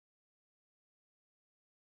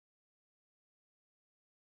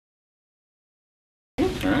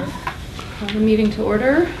All right. Call the meeting to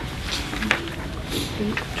order.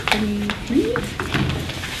 8:23.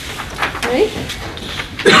 Okay.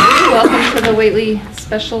 Welcome to the Whately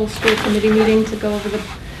Special School Committee meeting to go over the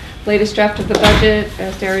latest draft of the budget,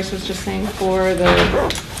 as Darius was just saying, for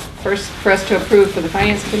us to approve for the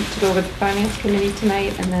finance committee, to go over the finance committee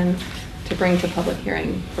tonight, and then to bring to public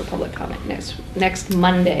hearing for public comment next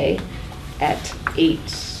Monday at 8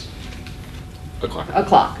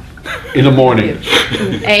 o'clock. In the morning.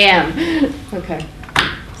 AM. Okay.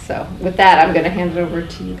 So with that, I'm going to hand it over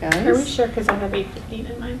to you guys. Are we sure? Because I have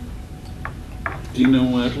 8:15 in mind. You know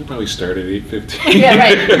what? We'll probably start at 8:15. Yeah,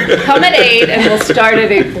 right. Come at 8 and we'll start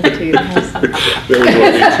at 8:15. There we go.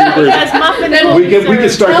 Yes, muffin and We can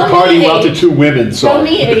start the party without the two women. So. Tell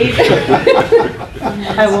me 8.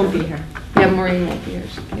 I won't be here. Yeah, Maureen won't be here.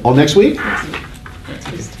 Oh, next week?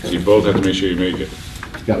 So you both have to make sure you make it.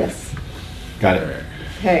 Got it. Yes. Got it.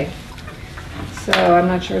 Okay. So I'm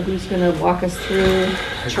not sure who's going to walk us through.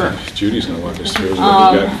 Sure. Judy's going to walk us through what you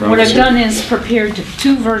got in front What of us I've done is prepared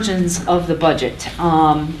two versions of the budget.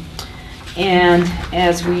 And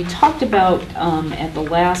as we talked about at the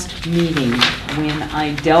last meeting, when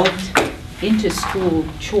I delved into school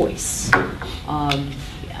choice, I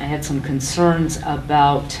had some concerns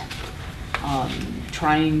about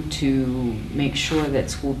trying to make sure that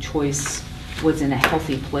school choice was in a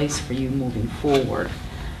healthy place for you moving forward.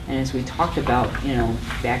 And as we talked about,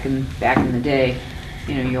 back in the day,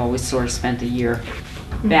 you always sort of spent a year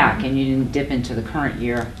back and you didn't dip into the current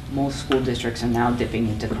year. Most school districts are now dipping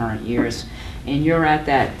into current years. And you're at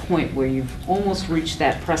that point where you've almost reached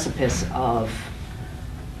that precipice of,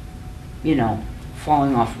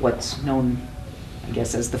 falling off what's known, I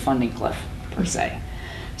guess, as the funding cliff, per se.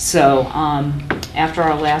 So after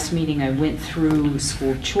our last meeting, I went through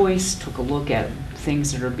school choice, took a look at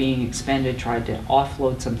things that are being expended, tried to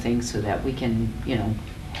offload some things so that we can,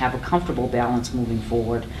 have a comfortable balance moving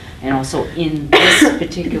forward. And also in this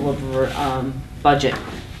particular budget,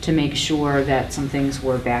 to make sure that some things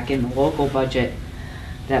were back in the local budget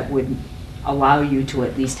that would allow you to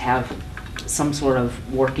at least have some sort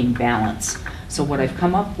of working balance. So what I've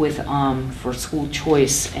come up with for school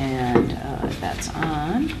choice, and that's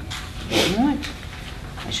on,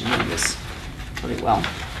 I should know this pretty well,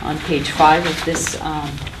 on page 5 of this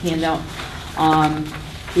handout,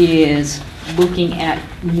 is looking at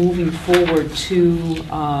moving forward to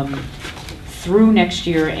through next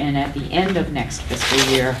year and at the end of next fiscal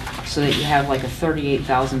year, so that you have like a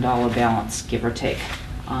 $38,000 balance, give or take,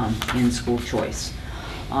 in school choice.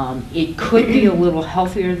 It could be a little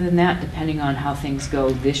healthier than that, depending on how things go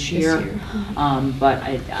this year. But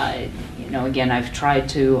again, I've tried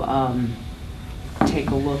to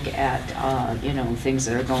take a look at things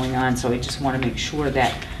that are going on. So I just want to make sure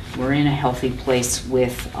that we're in a healthy place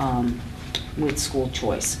with school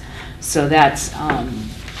choice. So that's. And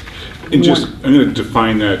I'm going to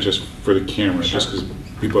define that just for the camera, sure. Just because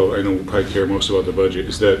people I know will probably care most about the budget,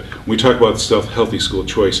 is that when we talk about healthy school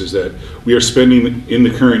choice, is that we are spending in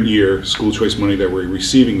the current year school choice money that we're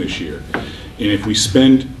receiving this year. And if we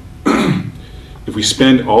spend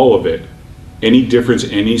all of it, any difference,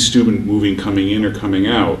 any student coming in or coming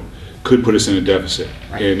out could put us in a deficit.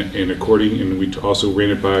 Right. And we also ran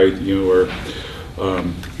it by our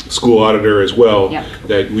school auditor as well. Yep.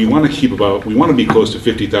 That we want to be close to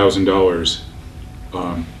 $50,000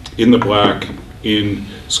 in the black in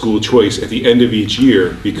school choice at the end of each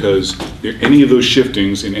year, because any of those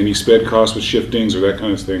shiftings and any sped costs with shiftings or that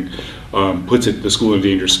kind of thing puts the school in a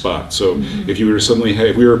dangerous spot. So if you were to suddenly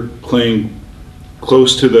if we were playing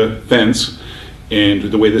close to the fence, and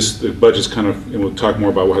the way the budget's and we'll talk more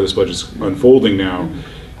about how this budget's unfolding now,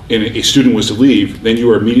 and a student was to leave, then you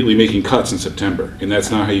are immediately making cuts in September, and that's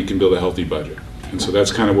not how you can build a healthy budget. And so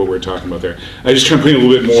that's kind of what we're talking about there. I just try to bring a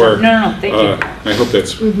little bit more. Sure. No, thank you. I hope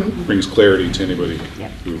that brings clarity to anybody.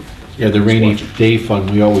 Yeah, the rainy day fund.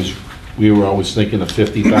 We were always thinking of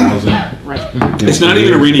 50,000. Right. It's not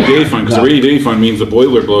even a rainy day fund, because the rainy day fund means the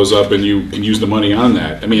boiler blows up and you can use the money on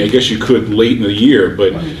that. I mean, I guess you could late in the year,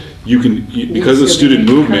 but because of student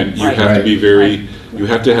movement, you have to be very. You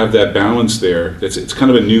have to have that balance there. It's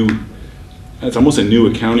kind of it's almost a new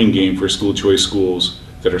accounting game for school choice schools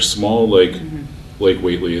that are small, like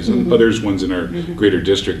Whately is, and ones in our greater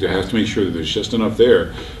district, that have to make sure that there's just enough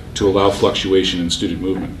there to allow fluctuation in student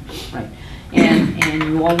movement. Right. And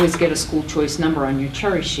you always get a school choice number on your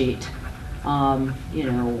cherry sheet,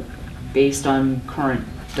 based on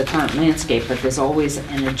the current landscape, but there's always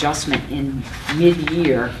an adjustment in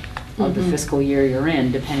mid-year of the fiscal year you're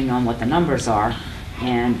in, depending on what the numbers are.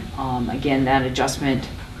 And again, that adjustment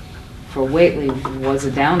for Whately was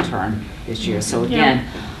a downturn this year. So again,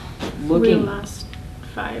 looking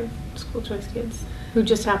 5 school choice kids who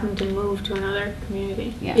just happened to move to another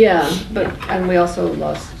community. Yeah, but, and we also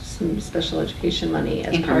lost some special education money as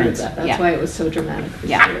part of Increments, that. yeah. That's why it was so dramatic this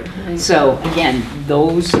Yeah. year. Right? So again,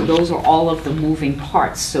 those are all of the moving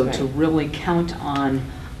parts. So to Right. really count on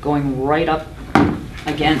going right up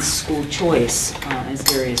against school choice, as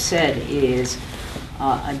Darius said, is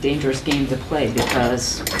a dangerous game to play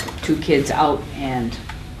because 2 kids out and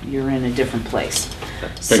you're in a different place.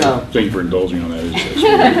 Thank So, you, thank you for indulging on that.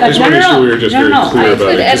 I just want to make sure we were just No, very no, clear I- about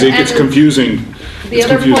it, because and- it's and- confusing. The It's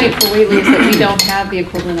other confusing. point for Whately is that we don't have the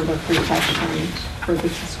equivalent of a free cash fund for the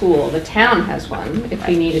school. The town has one. If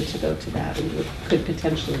we needed to go to that, we could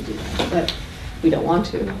potentially do that, but we don't want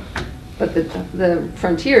to. But the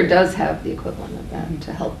Frontier does have the equivalent of that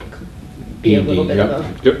to help be a little bit of a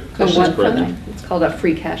Yep, cushion that's for correct. them. It's called a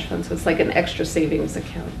free cash fund, so it's like an extra savings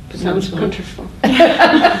account. Sounds potentially. wonderful.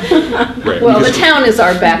 Right, Well, the because- town is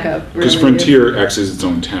our backup. Because really. Frontier acts as its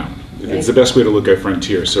own town. It's the best way to look at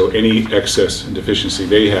Frontier. So any excess and deficiency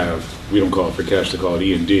they have, we don't call it free cash, they call it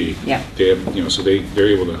E&D. Yeah. They have, so they're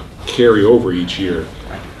able to carry over each year,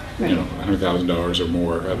 Right. $100,000 or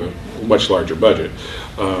more, have a much larger budget,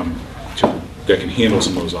 that can handle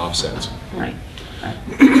some of those offsets. right.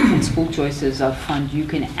 And school choice is a fund you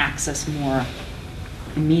can access more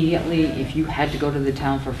immediately. If you had to go to the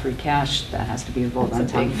town for free cash, that has to be a vote on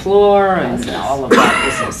It's a town big floor and process. all of that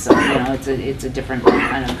business. So, it's a different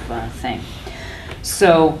kind of thing.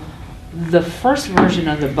 So the first version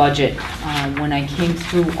of the budget, when I came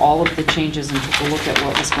through all of the changes and took a look at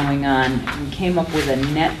what was going on, we came up with a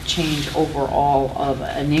net change overall of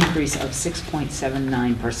an increase of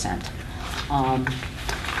 6.79%.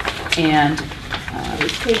 And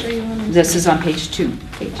Which page are you on? this is on page 2.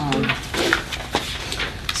 Page 2.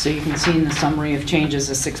 So you can see in the summary of changes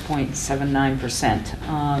a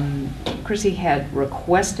 6.79%. Chrissy had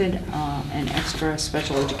requested an extra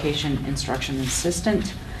special education instruction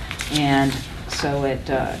assistant, and so at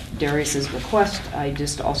Darius's request, I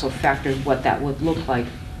just also factored what that would look like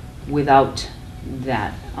without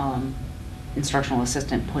that instructional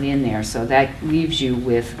assistant put in there. So that leaves you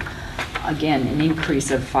with, again, an increase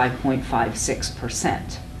of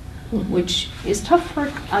 5.56%. Which is tough for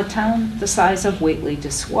a town the size of Whately to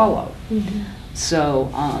swallow. So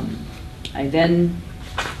I then,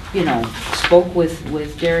 spoke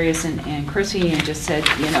with Darius and Chrissy and just said,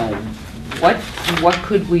 what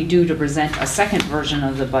could we do to present a second version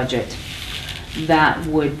of the budget that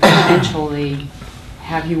would potentially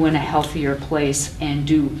have you in a healthier place and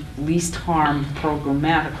do least harm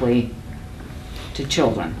programmatically to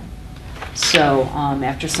children. So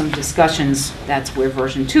after some discussions, that's where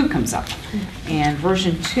version 2 comes up. And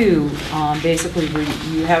version 2, basically,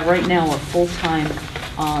 you have right now a full-time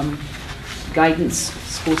guidance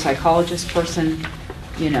school psychologist person.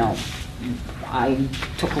 I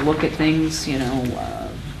took a look at things,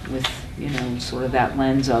 with, sort of that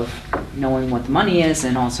lens of knowing what the money is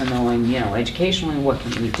and also knowing, educationally, what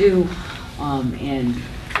can we do? And,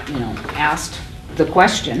 asked the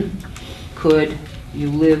question, could you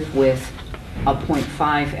live with a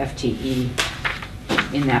 0.5 FTE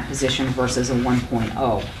in that position versus a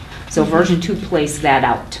 1.0. So version 2 plays that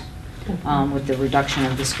out with the reduction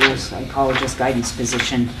of the school psychologist guidance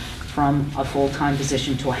position from a full-time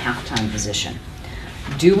position to a half-time position.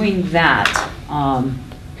 Doing that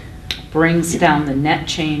brings down the net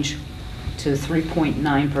change to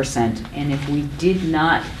 3.9%, and if we did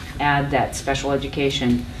not add that special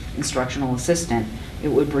education instructional assistant, it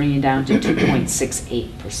would bring you down to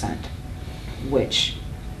 2.68%. Which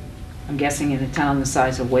I'm guessing in a town the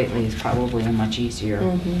size of Whately is probably a much easier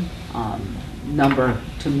number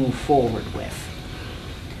to move forward with.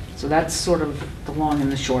 So that's sort of the long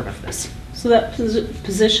and the short of this. So that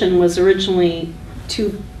position was originally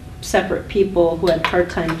 2 separate people who had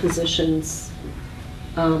part-time positions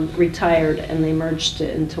retired, and they merged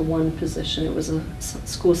it into one position. It was a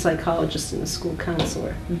school psychologist and a school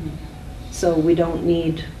counselor. So we don't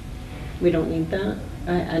need that.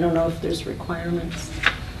 I don't know if there's requirements.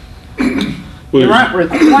 Well, There aren't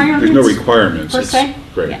requirements. There's no requirements. Per It's- se?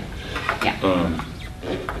 Right. Yeah.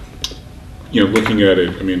 Looking at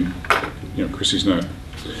it, I mean, Chrissy's not,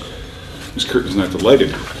 Ms. Curtin's not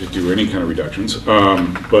delighted to do any kind of reductions,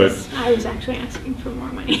 but I was actually asking for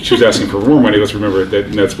more money. she was asking for more money. Let's remember that,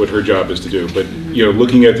 and that's what her job is to do. But,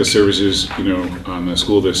 looking at the services, on a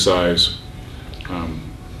school this size,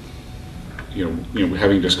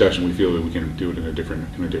 having a discussion, we feel that we can do it in a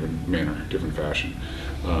different manner, different fashion.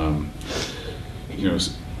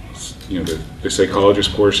 The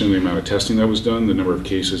psychologist portion, the amount of testing that was done, the number of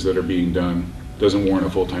cases that are being done, doesn't warrant a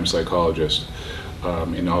full-time psychologist.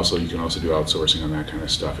 And also, you can also do outsourcing on that kind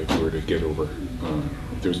of stuff if you were to get over,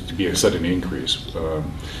 if there's to be a sudden increase.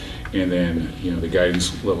 And then, you know, the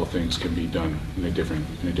guidance level things can be done in a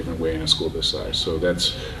different way in a school this size. So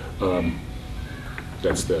that's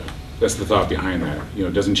the thought behind that. You know,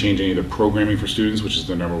 it doesn't change any of the programming for students, which is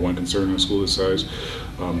the #1 concern in a school this size.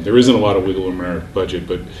 There isn't a lot of wiggle room in our budget,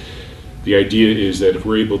 but the idea is that if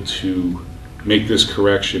we're able to make this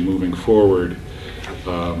correction moving forward,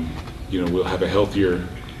 you know, we'll have a healthier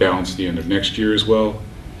balance at the end of next year as well,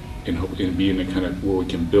 and be in the kind of where we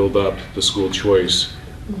can build up the school choice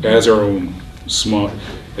as our own small,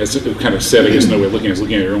 as it kind of said, I guess another way of looking at it is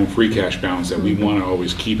looking at our own free cash balance, that we want to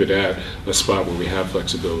always keep it at a spot where we have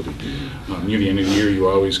flexibility. Near the end of the year,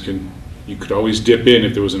 you could always dip in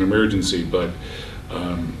if there was an emergency, but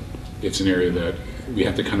it's an area that we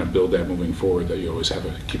have to kind of build that moving forward, that you always have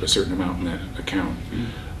to keep a certain amount in that account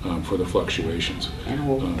for the fluctuations. And it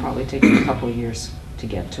will probably take you a couple of years to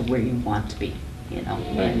get to where you want to be, you know,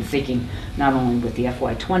 and thinking not only with the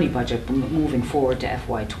FY20 budget, but moving forward to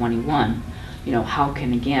FY21, you know, how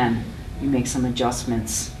can, again, you make some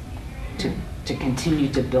adjustments to continue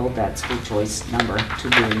to build that school choice number to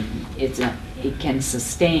where it can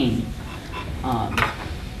sustain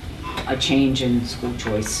a change in school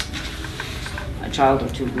choice, a child or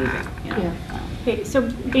two leaving, you know. Yeah. Okay, so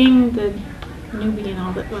being the newbie and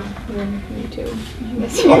all that, well, you're new too, I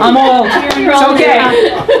guess. I'm old. You're It's old,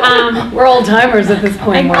 okay. We're old timers at this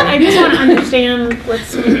point. I just want to understand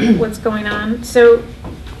what's going on. So,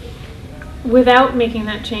 without making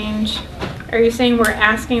that change, are you saying we're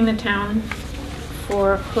asking the town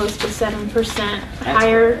for close to 7%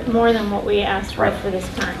 higher, more than what we asked for for this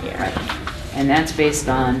current year? Right. And that's based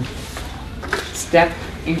on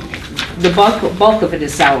the bulk of it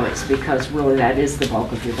is salaries, because really that is the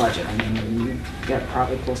bulk of your budget. I mean, you've got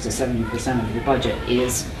probably close to 70% of your budget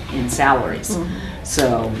is in salaries.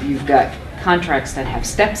 So you've got contracts that have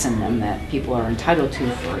steps in them that people are entitled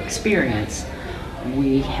to for experience.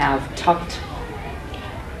 We have tucked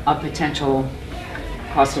a potential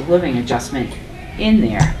cost of living adjustment in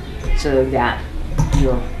there so that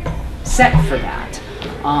you're set for that.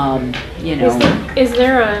 You know, Is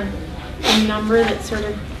there a number that's sort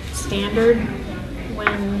of standard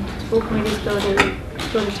when school committees go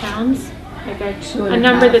to towns? Like a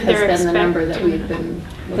number that they're has been the number that we've been,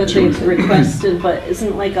 that they've requested, but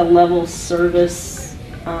isn't like a level service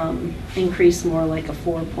increase more like a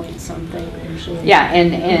 4 point something usually? yeah,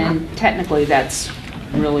 and technically that's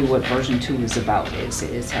really what version 2 is about,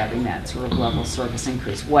 is having that sort of level service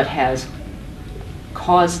increase. What has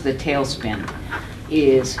caused the tailspin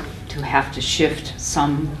is to have to shift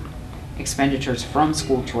some expenditures from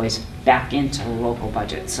school choice back into the local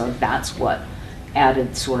budget. So that's what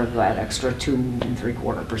added sort of that extra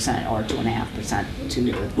 2.75% or 2.5% to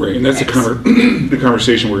the Right, and that's the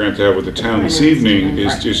conversation we're going to have with the town this evening,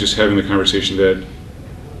 is just having the conversation that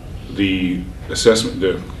the assessment,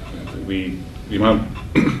 the amount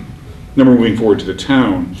number moving forward to the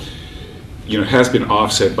town, you know, has been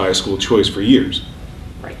offset by school choice for years.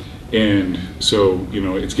 Right. And so, you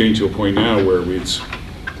know, it's getting to a point now where we've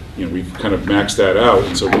kind of maxed that out,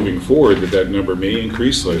 and so moving forward, that number may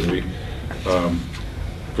increase slightly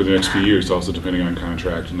for the next few years, also depending on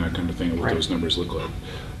contract and that kind of thing, and what those numbers look like.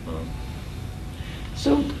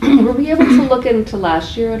 So were we able to look into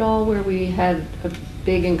last year at all, where we had a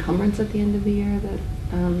big encumbrance at the end of the year, that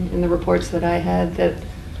in the reports that I had, that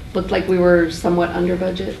looked like we were somewhat under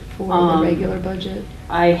budget for the regular budget?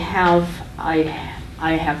 I have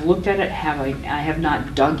looked at it. I have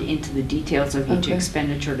not dug into the details of each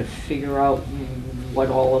expenditure to figure out what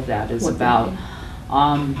all of that is about.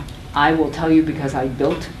 I will tell you, because I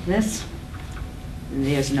built this,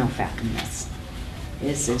 there's no fat in this.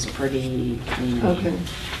 This is pretty clean. Okay.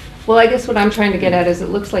 Well, I guess what I'm trying to get at is, it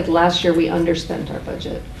looks like last year we underspent our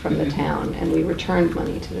budget from the town, and we returned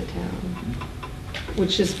money to the town,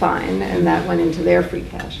 which is fine, and that went into their free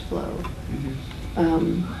cash flow.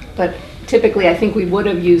 But typically, I think we would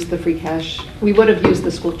have used the free cash, we would have used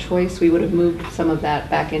the school choice, we would have moved some of that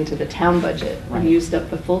back into the town budget and used up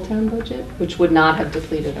the full town budget, which would not have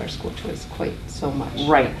depleted our school choice quite so much.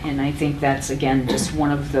 Right, and I think that's, again, just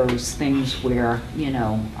one of those things where, you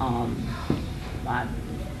know,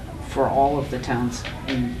 for all of the towns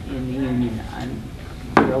in the union, I'm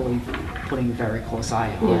really putting a very close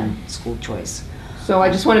eye on school choice. So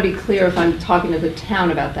I just want to be clear, if I'm talking to the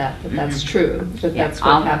town about that, that's true, that that's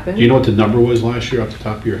what happened. Do you know what the number was last year off the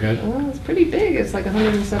top of your head? Oh, it's pretty big. It's like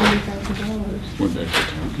 $170,000. Went back to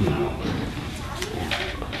town.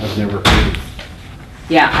 I've never heard of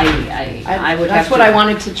Yeah, I would have That's to. what I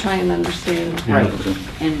wanted to try and understand. Right, Okay.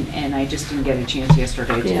 and I just didn't get a chance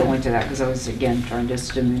yesterday to go Yeah. into that, because I was, again, trying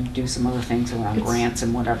just to do some other things around It's- grants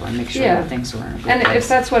and whatever, and make sure Yeah. that things were in a good And if place.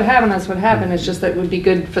 that's what happened, that's what happened. It's just that it would be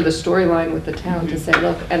good for the storyline with the town to say,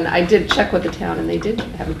 look, and I did check with the town, and they did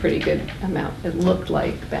have a pretty good amount, it looked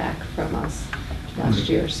like, back from us last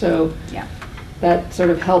year. So Yeah. that sort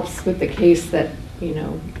of helps with the case that, we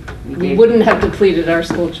gave- wouldn't have depleted our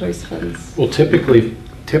school choice funds. Well, typically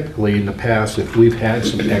in the past, if we've had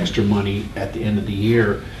some extra money at the end of the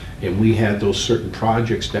year, and we had those certain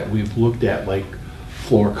projects that we've looked at, like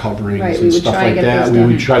floor Right, coverings we and would stuff try and like get that, those we done.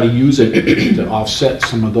 would try to use it to offset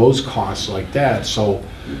some of those costs like that. So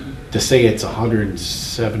to say it's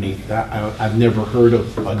 170, I've never heard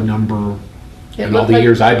of a number It in all looked the like-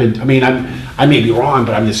 years I've been, I mean, I may be wrong,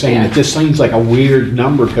 but I'm just saying, Yeah. it just seems like a weird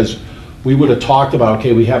number, because we would have talked about,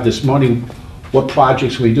 okay, we have this money, what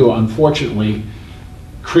projects can we do? Unfortunately,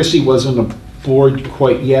 Chrissy wasn't aboard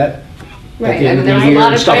quite yet. At Right, the end and of there the was a year lot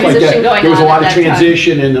and of stuff like that. transition going There was a on lot at of that time.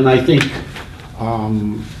 transition, and then I think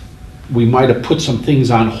we might have put some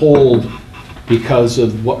things on hold because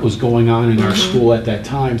of what was going on in our school at that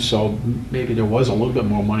time, so maybe there was a little bit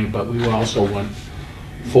more money, but we also went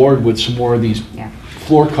forward with some more of these Yeah.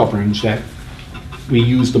 floor coverings that we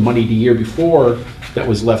used the money the year before that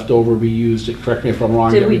was left over, we used it, correct me if I'm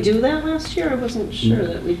wrong. Did we Debbie. do that last year? I wasn't sure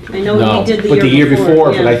that we, I know No, we did but the year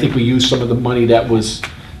before, but yeah. I think we used some of the money that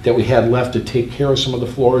we had left to take care of some of the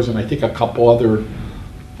floors, and I think a couple other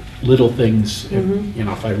little things, Mhm.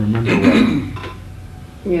 if I remember right.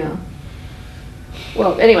 Yeah.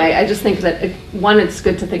 Well, anyway, I just think that, one, it's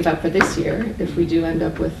good to think about for this year. If we do end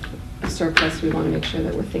up with a surplus, we want to make sure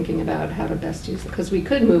that we're thinking about how to best use it. Because we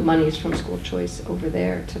could move monies from school choice over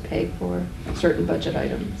there to pay for certain budget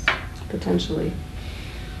items, potentially,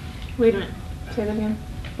 Wait a minute, say that again.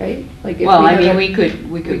 right? Like if Well, I have mean, a- we could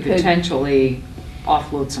we could- potentially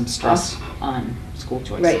offload some stress on school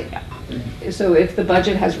choice. Right. Yeah. So if the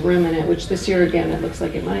budget has room in it, which this year, again, it looks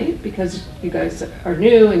like it might, because you guys are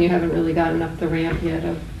new and you haven't really gotten up the ramp yet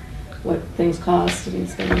of what things cost and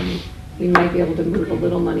stuff, we might be able to move a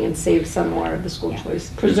little money and save some more of the school Yeah. choice,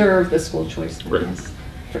 preserve the school choice Right. monies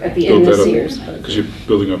at the end of this year's Because budget. you're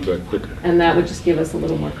building up that quicker. And that would just give us a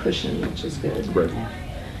little more cushion, which is good. Right, Yeah.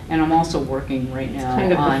 And I'm also working right now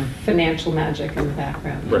Kind of the on, financial magic in the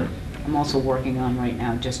background. right. I'm also working on right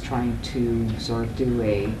now, just trying to sort of do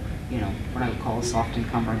a, what I would call a soft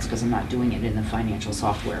encumbrance, because I'm not doing it in the financial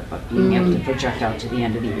software, but being able to project out to the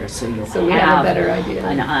end of the year, so you'll So we have a have better idea.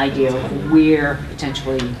 an idea of where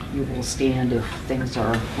potentially you will stand if things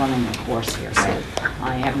are running a course here. So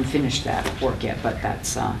I haven't finished that work yet, but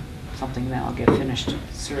that's something that I'll get finished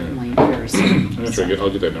certainly very soon. I'll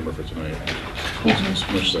get that number for tonight, Yeah. as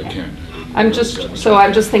much as I can. I'm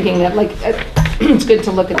just thinking that, like, it's good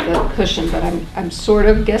to look at the cushion, but I'm sort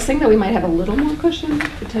of guessing that we might have a little more cushion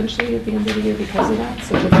potentially at the end of the year because of that.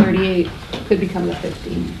 So the 38 could become the 50,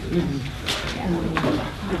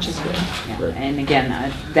 which is good. Yeah, Right. and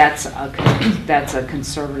again, that's a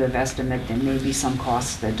conservative estimate. There may be some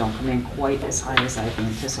costs that don't come in quite as high as I've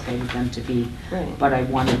anticipated them to be. Right. But I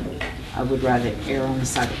would rather err on the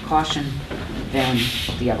side of caution than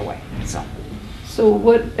the other way, so. So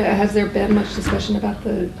what, has there been much discussion about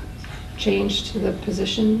the change to the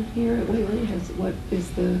position here at Whately? What is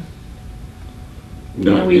the,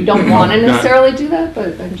 we don't want to Not- necessarily do that,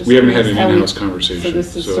 but I'm just We haven't had curious an how we- in-house conversation. So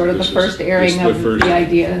this is sort of the this is- first airing this is the of first- the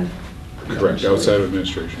idea. Correct, outside of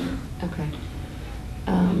administration. Okay.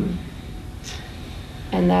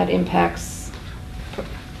 And that impacts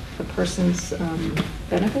the person's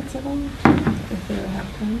benefits at all, if they're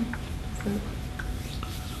half-time? Is that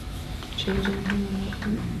changing anything on that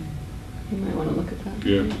front? You might want to look at that.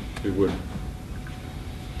 Yeah, it would.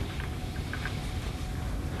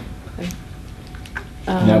 Okay.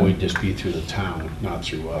 And that would just be through the town, not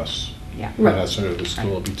through us. Yeah. Right. Not sort of the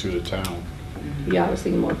school, it'd be through the town. Yeah, I was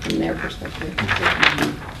thinking more from their perspective.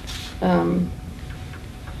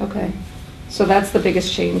 Okay, so that's the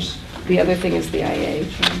biggest change. The other thing is the IA,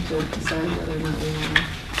 trying to decide whether or not we want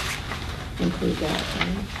to include that,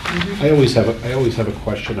 right? I always have a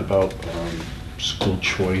question about school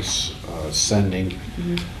choice sending.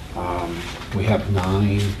 We have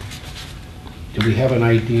 9. Do we have an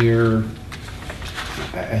idea?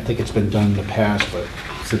 I think it's been done in the past, but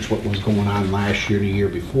since what was going on last year, the year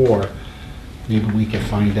before, maybe we can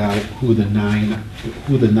find out who the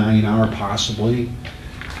 9 are possibly.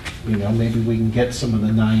 Maybe we can get some of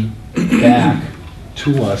the 9 back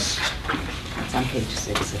to us. It's on page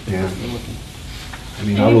 6 if Yeah. you're looking. I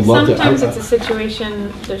mean, I would love to. Sometimes it's a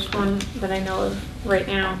situation, there's one that I know of right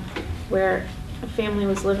now, where a family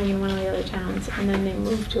was living in one of the other towns and then they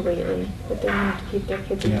moved to Whately, but they wanted to keep their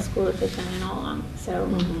kids in Yeah. the school that they've been in all along, so.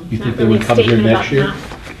 Mhm. You not think they really would a come here statement next about year? not-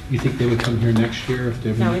 You think they would come here next year if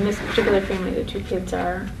they're? No, in this particular family, the 2 kids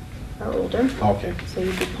are older, Okay. so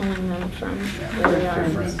you'd be pulling them from Yeah, where they are their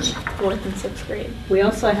in friends. 4th and 6th grade. We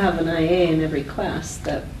also have an IA in every class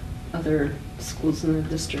that other schools in the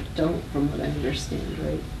district don't, from what I understand,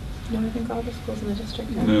 right? No, I think all the schools in the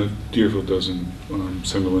district have. No, Deerfield doesn't,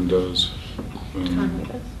 Sunderland does. Conway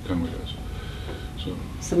does. Conway does. So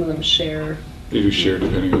Some of them share. they do share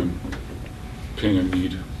depending on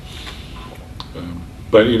need.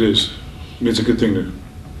 But it is, I mean, it's a good thing to,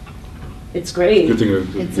 It's great. good thing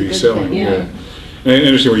to It's a be good selling, thing, yeah. yeah. And I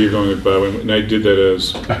understand where you're going with Bob, and I did that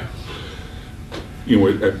as, you know,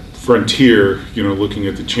 at Frontier, you know, looking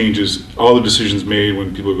at the changes, all the decisions made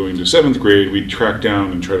when people are going to 7th grade, we track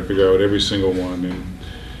down and try to figure out every single one, and,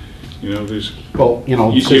 you know, there's, Well, you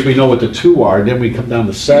know, You- since we know what the 2 are, then we come down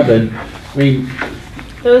to 7. I mean,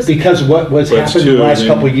 Those, because what's But it's happened in the 2, last and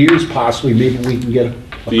couple of years, possibly, maybe we can get a the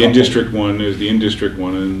couple. in-district one is the in-district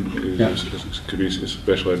one, and Yeah. could be a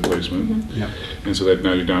special ed placement. Yeah. And so that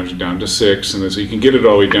now you're down to 6, and then so you can get it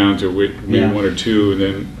all the way down to maybe Yeah. 1 or 2, and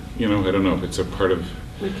then, you know, I don't know if it's a part of,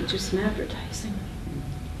 We could do some advertising.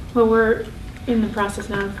 well, we're in the process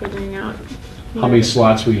now of figuring out. How many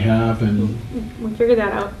slots we have and, We figured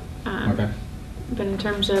that out. okay. But in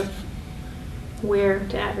terms of where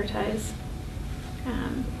to advertise,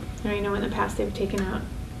 I know in the past they've taken out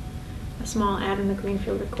a small ad in the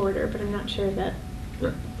Greenfield Recorder, but I'm not sure that,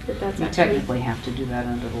 right. that's You actually. technically have to do that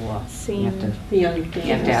under the law. You have to- The young You have to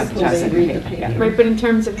families, advertise they it. read the Yeah. paper. Right, but in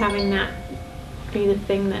terms of having that be the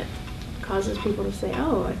thing that causes people to say,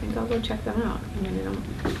 oh, I think I'll go check them out. I mean, I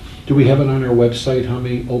don't, Do we have it on our website, how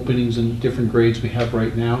many openings in different grades we have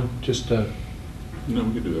right now? Just to, No,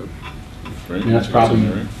 we could do that. Right? Yeah, that's probably-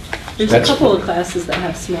 Right? There's a That's- couple of classes that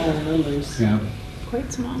have smaller numbers. yeah.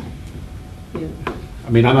 quite small. Yeah. I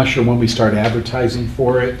mean, I'm not sure when we start advertising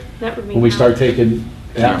for it, That would be. when we now. start taking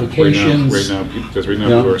Yeah, applications. Right now, because right now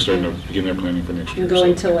Yeah. people are starting to begin their planning for next year. And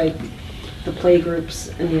going so. to like the play groups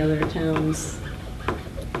in the other towns.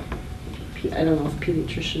 I don't know if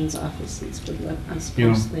pediatricians' offices would let us You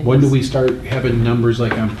know, post things. when do we start having numbers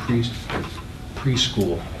like on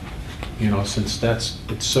preschool? You know, since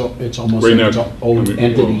it's almost Right like now, its own I mean,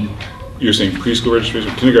 entity. You're saying preschool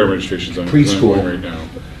registration, kindergarten registration's on Preschool. right now.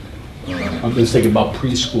 I'm just thinking about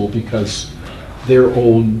preschool because their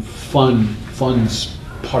own funds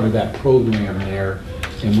part of that program there,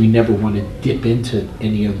 and we never want to dip into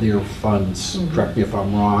any of their funds. Correct me if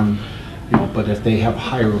I'm wrong, you know, but if they have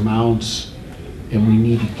higher amounts and we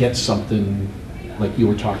need to get something like you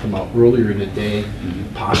were talking about earlier in the day,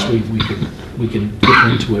 possibly we can dip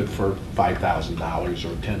into it for $5,000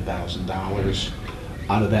 or $10,000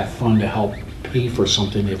 out of that fund to help pay for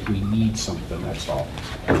something if we need something, that's all.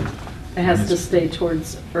 It has to stay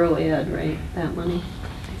towards early ed, right, that money,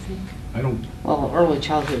 I think. I don't, Well, early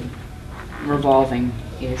childhood revolving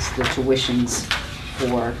is the tuitions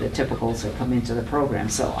for the typicals that come into the program.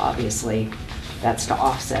 So obviously, that's to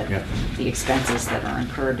offset Yeah. the expenses that are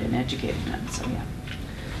incurred in educating them, so yeah.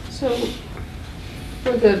 So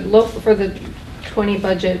for the 20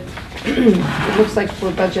 budget, it looks like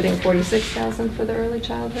we're budgeting 46,000 for the early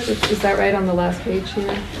childhood. Is that right on the last page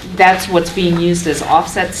here? That's what's being used as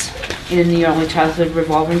offsets in the early childhood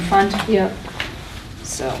revolving fund, Yep.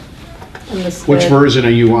 so And the which split. version are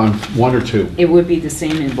you on, 1 or 2? it would be the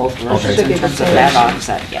same in both versions Should be in the terms of same. that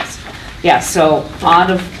offset, yes. Yeah, so out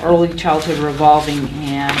of early childhood revolving,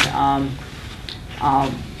 and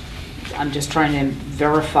I'm just trying to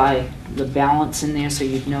verify the balance in there so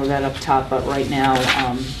you'd know that up top, but right now,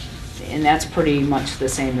 and that's pretty much the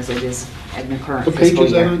same as it is in the current What page fiscal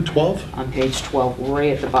is that year. on, 12? On page 12,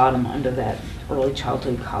 right at the bottom under that early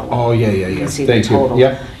childhood column. Oh, yeah, You can see the thank you, total.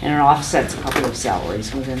 yep. And it offsets a couple of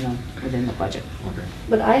salaries within the budget. Okay.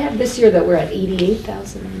 But I have this year that we're at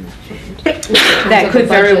 88,000 in that fund. That could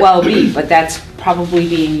very well be, but that's probably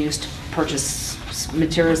being used to purchase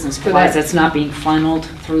materials and supplies. that. That's not being funneled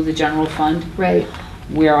through the general fund. Right.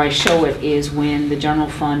 Where I show it is when the general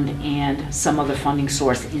fund and some other funding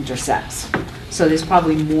source intersects. So there's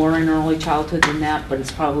probably more in early childhood than that, but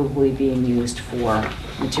it's probably being used for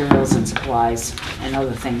materials and supplies and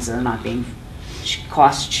other things that are not being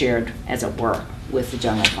cost shared, as it were, with the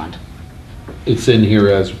general fund. It's in here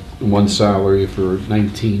as one salary for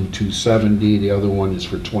 19,270, the other one is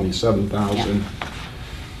for 27,000.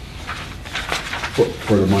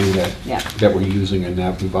 For the money Yeah. that we're using in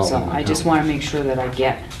that So revolving I just account. want to make sure that I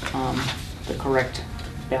get the correct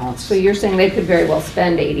balance. So you're saying they could very well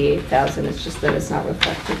spend 88,000, it's just that it's not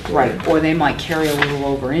reflected here. Right, or they might carry a little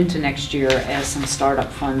over into next year as some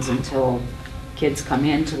startup funds until kids come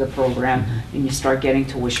into the program and you start getting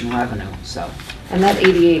tuition revenue, so. And that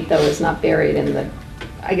 88 though is not buried in the,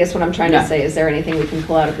 I guess what I'm trying No. to say, is there anything we can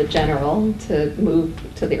pull out of the general to move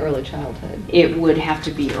to the early childhood? It would have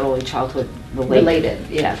to be early childhood Related,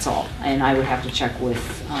 yeah. That's all. And I would have to check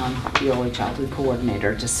with the early childhood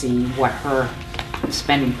coordinator to see what her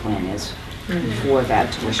spending plan is for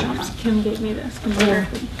that tuition amount. Kim gave me this. Kim Berger.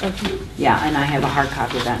 Okay. Yeah, and I have a hard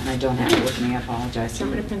copy of that and I don't have it with me, I apologize. Do you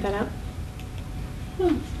want me to print that out?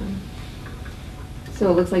 So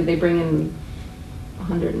it looks like they bring in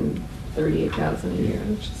 138,000 a year,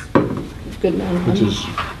 which is a good amount of Which money.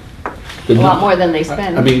 is. A lot more than they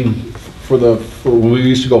spend. I mean, for when we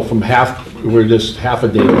used to go from we're just half a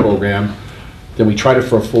day program, then we tried it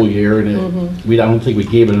for a full year, and I don't think we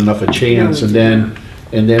gave it enough a chance, and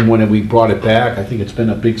then when we brought it back, I think it's been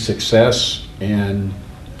a big success, and,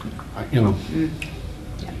 you know.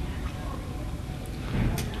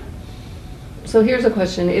 So here's a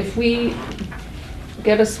question, if we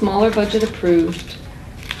get a smaller budget approved,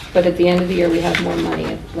 but at the end of the year we have more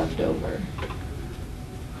money left over,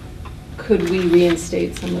 could we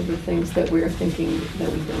reinstate some of the things that we're thinking that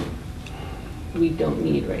we don't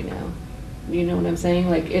need right now? You know what I'm saying?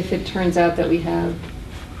 Like, if it turns out that we have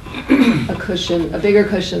a cushion, a bigger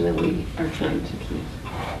cushion than we are trying to keep.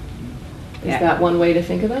 Is Yeah. that one way to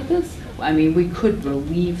think about this? I mean, we could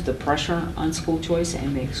relieve the pressure on school choice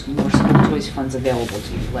and make more school choice funds available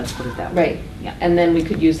to you, let's put it that way. Right. Yeah. And then we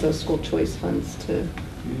could use those school choice funds to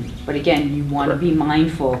But again, you want to be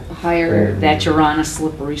mindful hire. that you're on a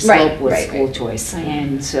slippery Right, slope with right, school right. choice. Right.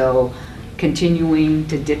 And so continuing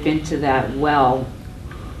to dip into that well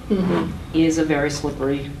Mhm. is a very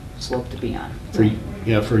slippery slope to be on.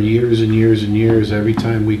 For years and years and years, every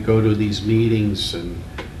time we go to these meetings and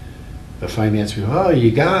the finance people, oh,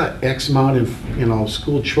 you got X amount of,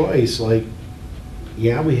 school choice, like,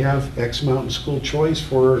 yeah, we have X amount in school choice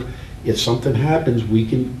for, if something happens, we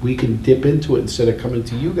can dip into it instead of coming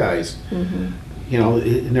to you guys.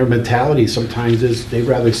 And their mentality sometimes is they'd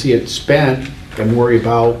rather see it spent than worry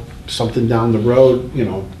about something down the road,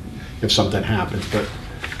 if something happens. But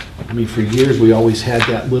I mean, for years, we always had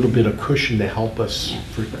that little bit of cushion to help us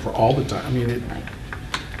for all the time. I mean,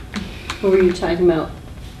 What were you talking about,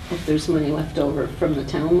 if there's money left over from the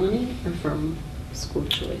town money or from school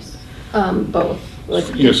choice? Both. Like,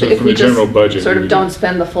 Yeah, so if from we the general just budget, Sort we of would- don't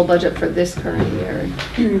spend the full budget for this current year,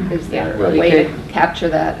 is there Yeah, a we way to could- capture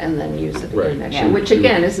that and then use it for Right. next Yeah. year? Which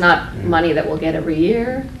again, is not money that we'll get every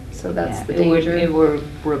year, so that's Yeah, the it would- danger. It would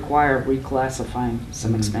require reclassifying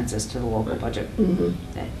some expenses to the local budget Mhm.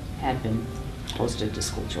 that had been posted to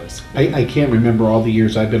school choice. I can't remember all the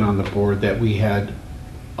years I've been on the board that we had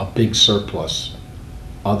a big surplus,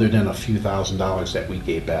 other than a few $1,000s that we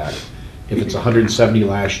gave back. If it's 170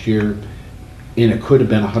 last year, and it could have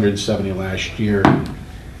been 170 last year,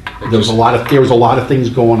 there was a lot of things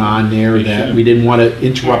going on there that we didn't want to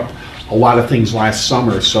interrupt a lot of things last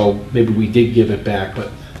summer, so maybe we did give it back, but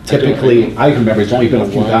typically, I remember it's only been a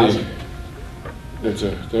few thousand.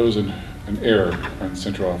 That was an error on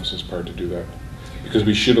central office's part to do that, because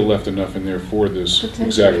we should have left enough in there for this exact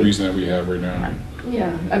Potentially. reason that we have right now.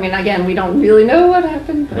 Yeah, I mean, again, we don't really know what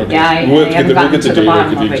happened. but- Okay. Yeah, I We'll get haven't the gotten to the data, bottom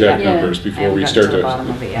get the of it exact yet. numbers I before haven't we gotten start to the to. bottom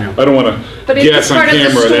of it yet. I don't want But to it's guess on part of the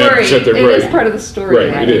camera and then story. set the It is right. part of the story,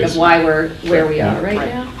 Right, I it think, is. of why we're where we are right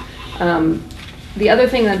Right. now. The other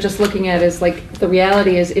thing I'm just looking at is like, the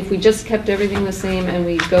reality is if we just kept everything the same and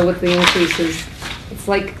we go with the increases, it's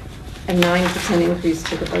like a 9% increase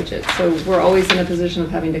to the budget. So we're always in a position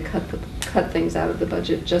of having to cut things out of the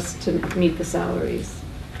budget just to meet the salaries,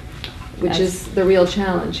 which is the real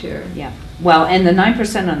challenge here. Yeah, well, and the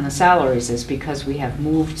 9% on the salaries is because we have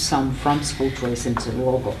moved some from school choice into the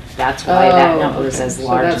local. That's why that Oh, number is okay. as So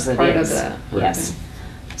large that's as it part of is. that. Yes.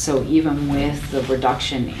 So even with the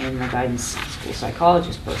reduction in the guidance school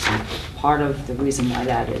psychologist person, part of the reason why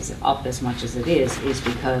that is up as much as it is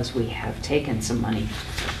because we have taken some money,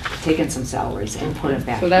 taken some salaries and put it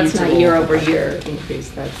back So into that's the not local year over budget. year increase,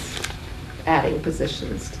 that's adding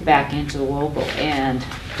positions to. Back into the local, and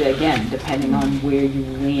again, depending on where you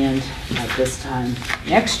land at this time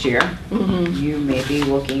next year, Mhm. you may be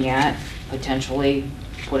looking at potentially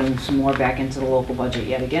putting some more back into the local budget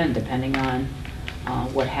yet again, depending on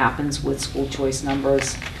what happens with school choice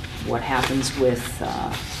numbers, what happens with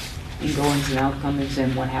ingoings and outcomes,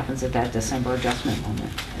 and what happens at that December adjustment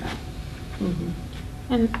moment. Mhm.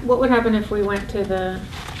 And what would happen if we went to the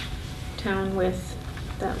town with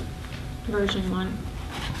that version 1?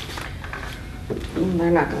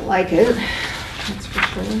 They're not gonna like it. that's for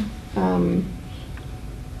sure.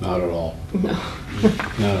 Not at all. No.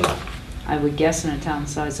 Not at all. I would guess in a town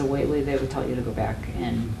size of Whately, they would tell you to go back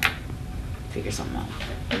and figure something out.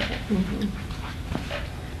 Mhm.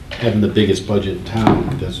 Having the biggest budget in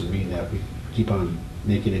town doesn't mean that we keep on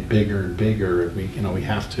making it bigger and bigger. We, we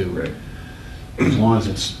have to. Right. As long as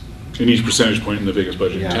it's, And each percentage point in the biggest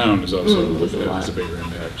budget in Yeah. town is also, Is a lot. has a bigger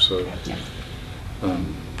impact, so. Yeah.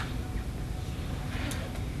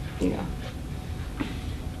 Yeah.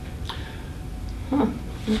 Huh,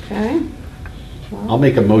 okay. I'll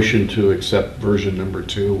make a motion to accept version number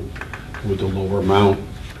 2 with the lower amount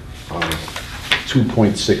of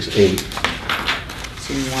 2.68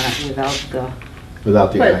 So you want it without the,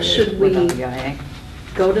 without the But IA. should we without the IA?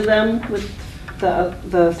 go to them with the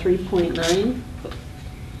 3.9?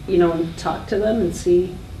 And talk to them and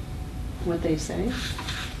see what they say?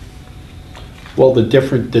 Well, the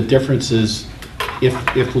difference is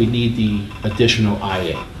if we need the additional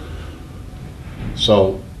IA.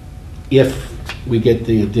 So if we get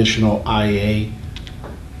the additional IA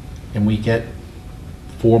and we get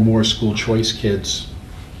 4 more school choice kids,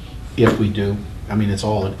 if we do, I mean, it's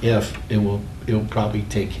all an if, it'll probably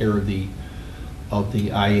take care of the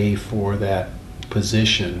IA for that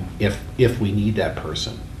position if we need that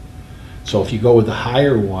person. So if you go with the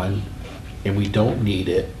higher one and we don't need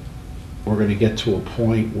it, we're gonna get to a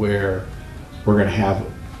point where we're gonna have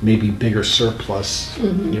maybe bigger surplus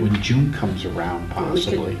when June comes around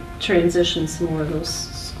possibly. We could transition some more of those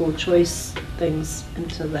school choice things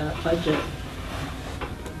into that budget.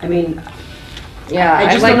 I mean, Yeah, I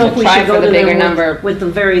I'd just like don't know to if we try should for go the to bigger them number. with the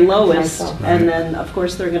very lowest, myself. and then, of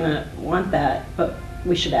course, they're gonna want that, but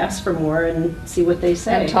we should ask for more and see what they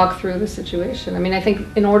say. And talk through the situation. I mean, I think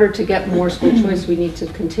in order to get more school choice, we need to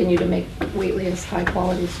continue to make Whately as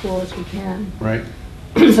high-quality school as we can. Right?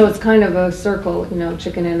 So it's kind of a circle,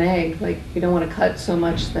 chicken and egg. Like, you don't want to cut so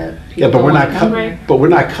much that Yeah, people but don't we're want not to come cutting, here. but we're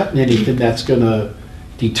not cutting anything that's gonna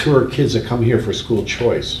deter kids that come here for school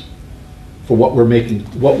choice. For what we're making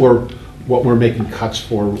cuts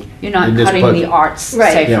for You're not in this cutting budget. the arts,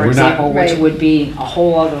 Right. say, Yeah, for we're not- example, which Right. would be a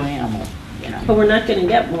whole other animal, But we're not gonna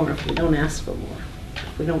get more if we don't ask for more.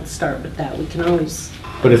 If we don't start with that, we can always.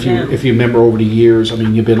 But if Yeah. you remember over the years, I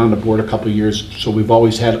mean, you've been on the board a couple of years, so we've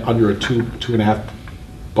always had under a 2.5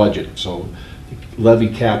 budget. So levy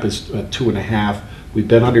cap is 2.5. We've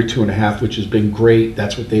been under 2.5, which has been great.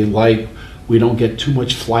 That's what they like. We don't get too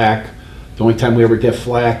much flack. The only time we ever get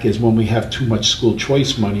flack is when we have too much school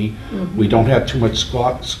choice money. We don't have too much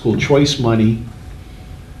school choice money.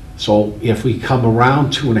 So if we come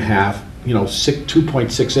around 2.5,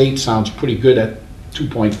 2.68 sounds pretty good at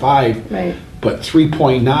 2.5. Right, But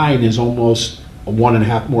 3.9 is almost a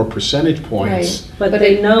 1.5 more percentage points. right. But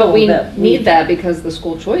they know But we that we- need that because the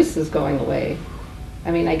school choice is going away.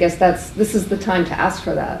 I mean, I guess this is the time to ask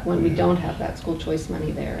for that, when we don't have that school choice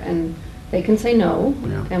money there. And they can say no,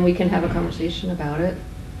 Yeah. and we can have a conversation about it.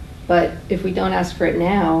 But if we don't ask for it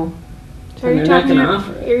now, So are And you they're not talking, gonna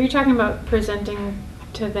offer it. are you talking about presenting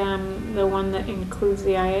to them the one that includes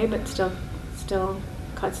the IA, but still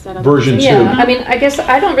cuts that other Version position? yeah, I mean, I guess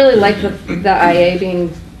I don't really like the IA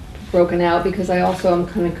being broken out, because I also am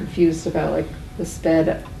kind of confused about like the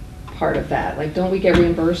sped part of that. Like, don't we get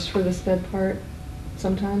reimbursed for the sped part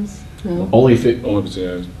sometimes? No? Only if it, All of it's,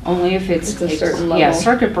 Only if it's. It's a certain Yeah, level.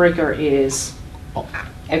 circuit breaker is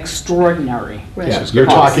extraordinary. Right. yeah, you're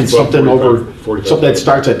talking It's about something over, 45,000. something that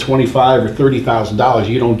starts at $25,000 or $30,000,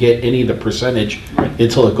 you don't get any of the percentage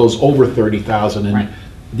until it goes over 30,000. Right. And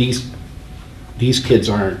these kids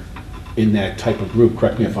aren't in that type of group,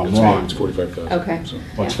 correct me if I'm it's wrong. 45,000. Okay. so.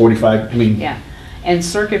 What's 45, I mean, Yeah, and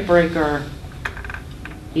circuit breaker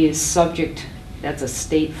is subject, that's a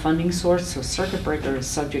state funding source, so circuit breaker is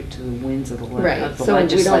subject to the winds of the Right, of the so we don't-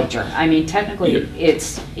 legislature. I mean, technically, Yeah.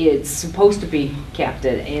 it's supposed to be capped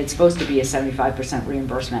at, it's supposed to be a 75%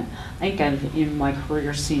 reimbursement. I think I've, in my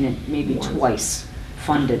career, seen it maybe Once. twice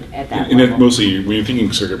funded at that And it level. mostly, when you're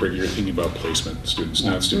thinking circuit breaker, you're thinking about placement students,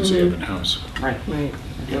 not students you have in-house. Right, Right.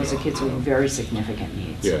 those are kids with very significant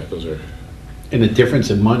needs. Yeah, those are, and the difference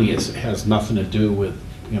in money has nothing to do with,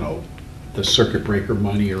 the circuit breaker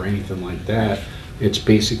money or anything like that. It's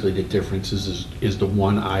basically the difference is the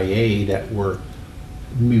one IA that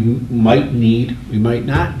we might need, we might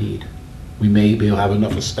not need. We may be able to have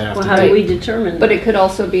enough of staff Well, to how take. do we determine? But it could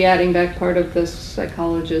also be adding back part of the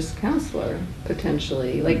psychologist counselor,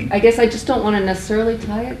 potentially. Like, I guess I just don't want to necessarily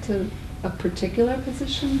tie it to a particular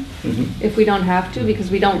position if we don't have to, because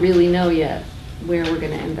we don't really know yet where we're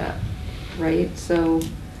going to end up, right? So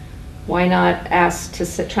why not ask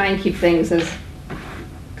to try and keep things as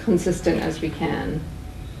consistent as we can,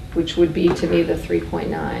 which would be, to me, the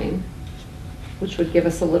 3.9. which would give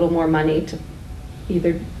us a little more money to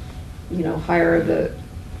either, hire the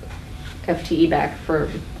FTE back for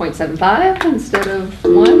 0.75 instead of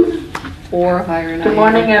 1, or hire an IE. Good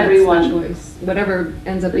morning, That's the everyone. choice. Whatever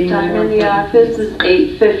ends up The being more time in the important. office is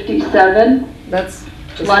 8:57. That's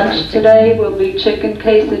just what I'm Lunch thinking. today will be chicken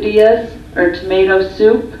quesadillas or tomato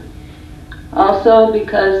soup. Also,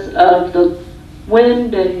 because of the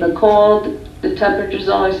wind and the cold, the temperature's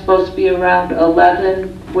only supposed to be around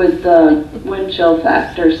 11 with the wind chill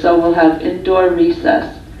factor, so we'll have indoor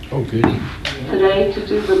recess. Oh, goody. Today, to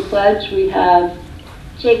do the pledge, we have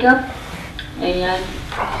Jacob and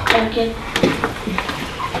Duncan.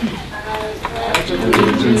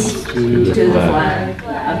 Allegiance to the flag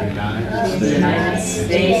of the United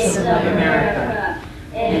States of America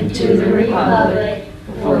and to the republic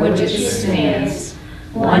for which it stands,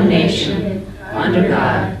 one nation, under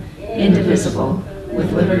God, indivisible,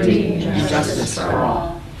 with liberty and justice for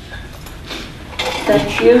all.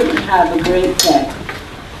 Thank you and have a great day.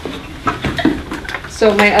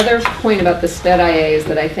 So my other point about the SPED IA is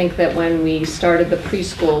that I think that when we started the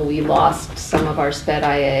preschool, we lost some of our SPED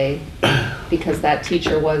IA because that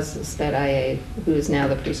teacher was a SPED IA who is now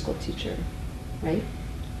the preschool teacher, right?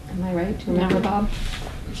 Am I right? Do you remember, Bob?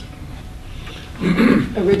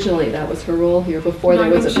 Originally, that was her role here before No,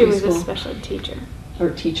 there I was a think she was a preschool. special ed teacher. Or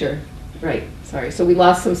teacher, right, sorry. So we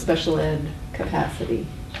lost some special ed capacity.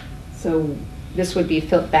 So this would be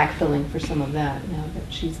backfilling for some of that now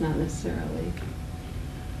that she's not necessarily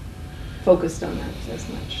focused on that as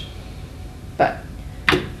much. But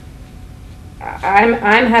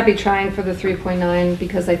I'm happy trying for the 3.9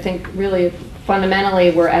 because I think really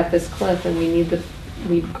fundamentally we're at this cliff and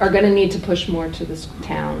we are going to need to push more to this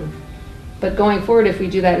town. But going forward, if we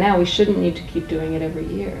do that now, we shouldn't need to keep doing it every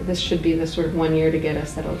year. This should be the sort of 1 year to get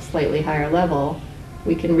us at a slightly higher level.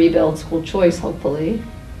 We can rebuild school choice, hopefully,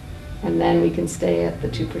 and then we can stay at the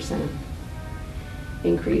 2%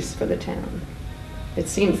 increase for the town. It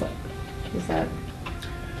seems like. Is that?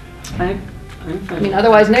 I'm I fine. mean,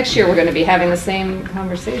 otherwise next year we're going to be having the same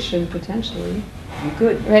conversation potentially,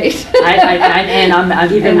 Good. right? And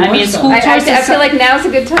I mean, school choice I is feel like now's a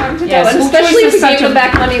good time to do Yeah, it, school especially choice if we is such gave them a-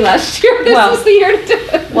 back money last year. This Well- is the year to do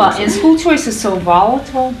it. Well, and school choice is so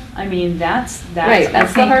volatile. I mean, that's Right, I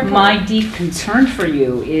that's the hard think part. my deep concern for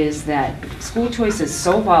you is that school choice is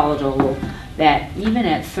so volatile that even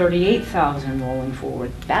at 38,000 rolling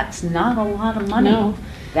forward, that's not a lot of money. No.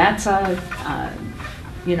 That's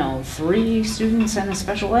 3 students and a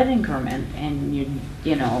special ed increment, and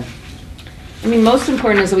you know, I mean, most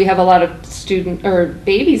important is that we have a lot of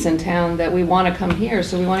babies in town that we want to come here,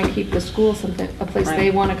 so we want to keep the school a place Right.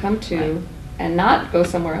 they want to come to Right. and not go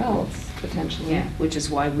somewhere else potentially. yeah, which is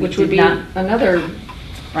why we Which would did be not. another,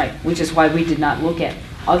 Right, which is why we did not look at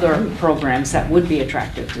other programs that would be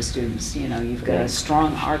attractive to students. You know, you've got a Right.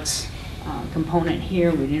 strong arts component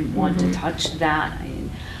here, we didn't want to Mhm. touch that. I mean,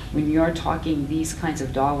 when you're talking these kinds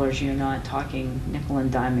of dollars, you're not talking nickel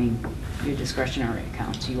and diming your discretionary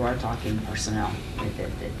accounts, you are talking personnel.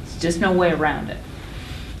 It's just no way around it.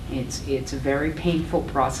 It's a very painful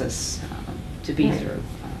process to be Right. through.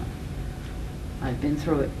 I've been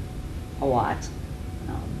through it a lot,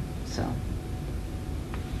 so.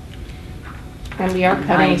 and we are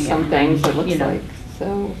cutting some things, it looks You know. like,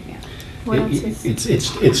 so. What else is?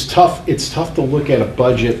 It's tough to look at a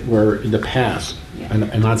budget where in the past, Yeah. and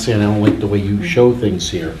I'm not saying I don't like the way you show things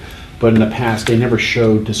here, but in the past, they never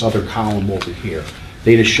showed this other column over here.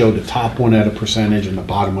 They just showed the top one at a percentage and the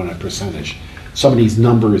bottom one at a percentage. Some of these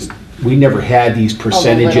numbers, we never had these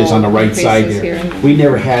percentages on the right side increases here there. and We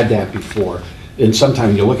never had that before. And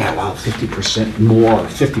sometimes you look at, wow, 50% more,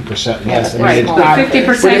 50% Yeah, less. that's I mean, it's right. not-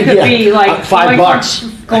 50% could be Yeah, like $5.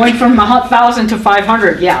 going from 1,000 to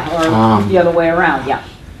 500, yeah, or the other way around, yeah.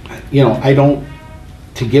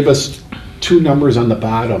 To give us 2 numbers on the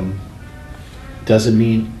bottom doesn't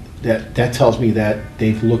mean, that tells me that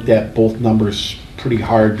they've looked at both numbers pretty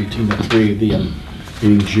hard between the 3 of them,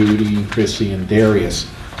 being Judy, Chrissy, and Darius.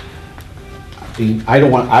 I mean,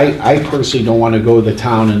 I personally don't want to go to the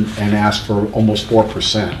town and ask for almost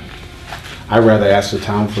 4%. I'd rather ask the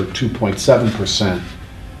town for 2.7%.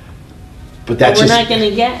 But But that's we're just. not gonna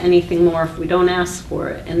get anything more if we don't ask for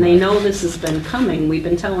it, and they know this has been coming, we've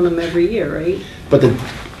been telling them every year, right? But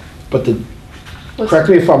correct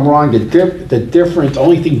me if I'm wrong, the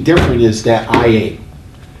only thing different is that IA.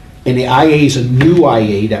 And the IA is a new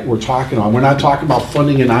IA that we're talking on. We're not talking about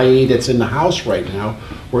funding an IA that's in the house right now.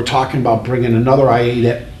 We're talking about bringing another IA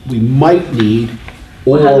that we might need,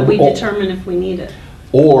 Well, how do we or, determine if we need it?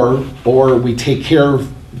 or we take care of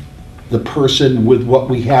the person with what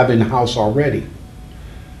we have in-house already.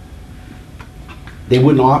 they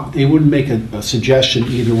wouldn't make a suggestion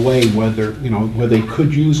either way, whether, you know, whether they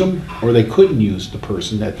could use them or they couldn't use the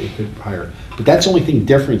person that they could hire. But that's the only thing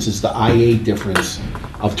difference is the IA difference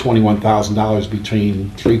of $21,000 between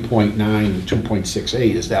 3.9 and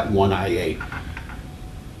 2.68 is that one IA.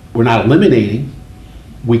 We're not eliminating,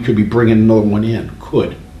 we could be bringing another one in,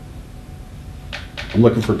 could. I'm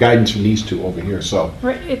looking for guidance from these two over here, so.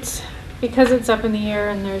 Right, it's, because it's up in the air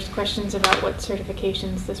and there's questions about what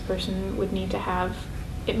certifications this person would need to have,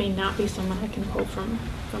 it may not be someone I can pull from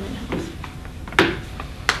in-house.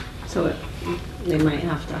 So they might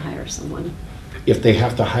have to hire someone. If they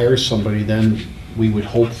have to hire somebody, then we would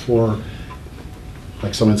hope for,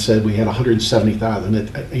 like someone said, we had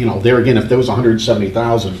 170,000. You know, there again, if there was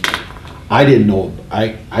 170,000, I didn't know,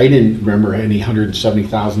 I didn't remember any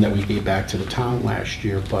 170,000 that we gave back to the town last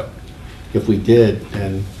year, but if we did,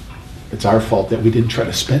 then it's our fault that we didn't try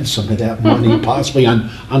to spend some of that money possibly on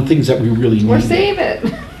things that we really needed. Or save it,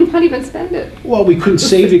 not even spend it. Well, we couldn't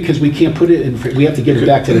save it because we can't put it in, we have to give it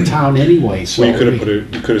back to the town anyway, so. Well, you could have put it,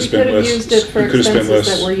 you could have You spent could have less. used it for you could have spent expenses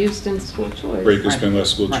less. that were used in school choice. Right, you could spend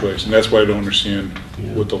less school Right. choice, and that's why I don't understand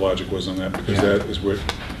Yeah. what the logic was on that, because Yeah. that is what,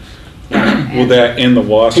 well, that and the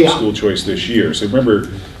loss of Yeah. school choice this year. So remember,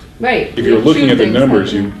 Right. if you were we looking choose at the things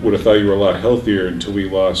numbers, like you would have thought you were a lot healthier until we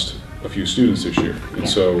lost a few students this year. Yeah. And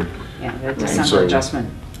so, Yeah, that so- December adjustment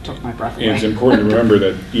took my breath away. and it's important to remember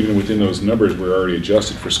that even within those numbers, we're already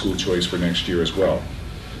adjusted for school choice for next year as well.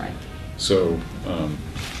 Right. So,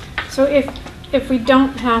 So if we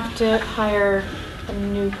don't have to hire a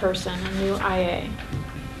new person, a new IA,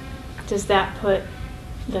 does that put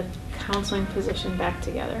the counseling position back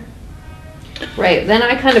together? Right, then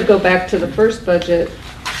I kind of go back to the first budget.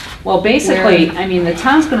 Well, basically, I mean, the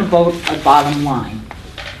town's gonna vote a bottom line.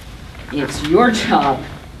 It's your job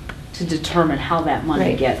to determine how that money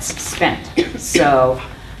Right. gets spent. So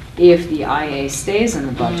if the IA stays in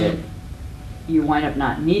the budget, you wind up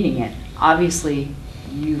not needing it. Obviously,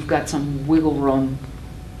 you've got some wiggle room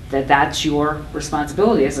that's your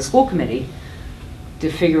responsibility as a school committee to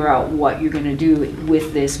figure out what you're gonna do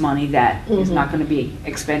with this money that is not gonna be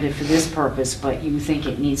expended for this purpose, but you think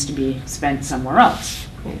it needs to be spent somewhere else.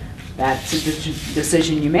 Right. That's a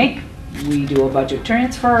decision you make. We do a budget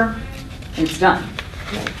transfer, it's done.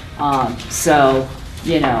 So,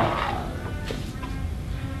 you know,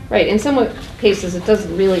 Right, in some cases, it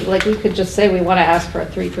doesn't really, like, we could just say we want to ask for a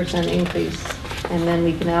 3% increase, and then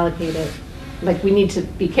we can allocate it. Like, we need to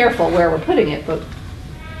be careful where we're putting it, but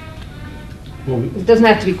Well, it doesn't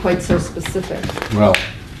have to be quite so specific. Well,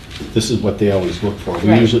 this is what they always look for.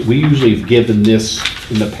 Right. We usually have given this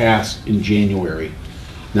in the past in January.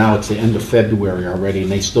 Now it's the end of February already,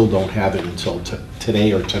 and they still don't have it until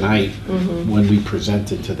today or tonight when we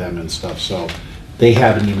present it to them and stuff, so they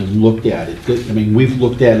haven't even looked at it. I mean, we've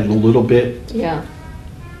looked at it a little bit, Yeah,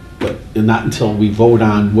 but not until we vote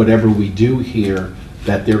on whatever we do here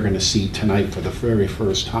that they're gonna see tonight for the very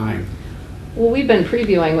first time. well, we've been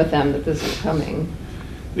previewing with them that this is coming.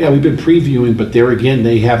 Yeah, we've been previewing, but there again,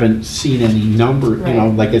 they haven't seen any number, you know,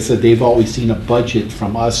 Right. like I said, they've always seen a budget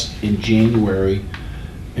from us in January,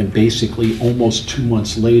 and basically almost 2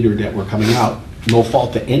 months later that we're coming out. No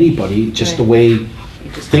fault to anybody, just the Right. way you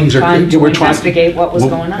just things are. trying to we're trying- investigate what was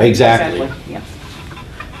going on. Exactly. Yeah.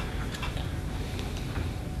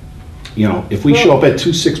 You know, if we show up at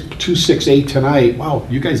 268 tonight, wow,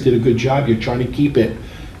 you guys did a good job, you're trying to keep it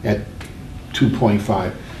at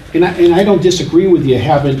 2.5. And I don't disagree with you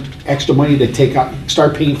having extra money to take out,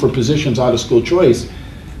 start paying for positions out of school choice,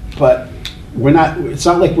 but we're not, it's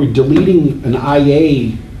not like we're deleting an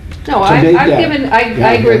IA. No, To I've make that- given, I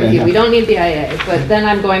Yeah, agree yeah, with you, yeah. we don't need the IA, but then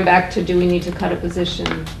I'm going back to, do we need to cut a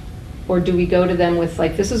position? Or do we go to them with,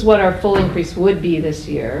 like, this is what our full increase would be this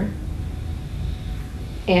year?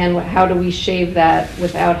 And how do we shave that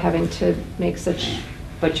without having to make such,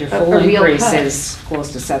 But your A full real increase cut. is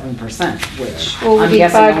close to 7%, which well, would I'm be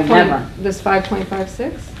guessing will never. this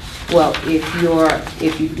 5.56? Well,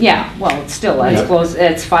 if you, yeah, well, it's still, it's Yeah. close,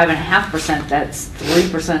 it's 5.5%, that's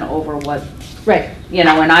 3% over what, Right. you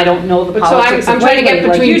know, and I don't know the But so politics I'm of trying to Whately get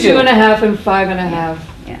like between you do. 2.5 and 5.5.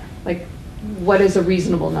 Yeah. Like, what is a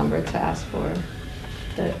reasonable number to ask for?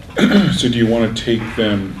 That- so do you want to take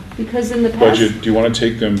them Because in the past. budget, do you want to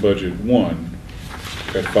take them budget 1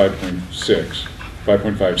 at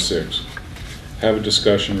 5.56, have a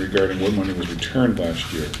discussion regarding what money was returned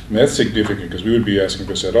last year? And that's significant, because we would be asking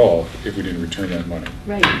this at all if we didn't return that money.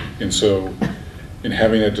 Right. And so, in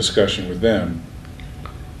having that discussion with them,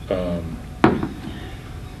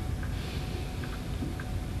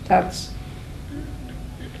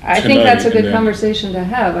 I think that's a tonight, and good then- conversation to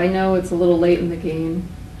have. I know it's a little late in the game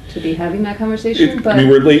to be having that conversation, but I mean,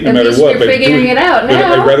 we're late no matter at least what. we're figuring it out But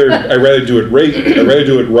now. I'd rather do it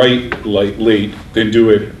right, like late, than do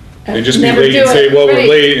it and just be Never late do and it, say, well, right. we're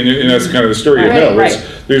late, and that's kind of the story. Right, No, right.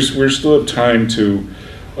 we're still have time to.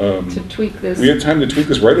 To tweak this. We have time to tweak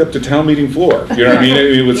this right up to town meeting floor. You know what I mean? I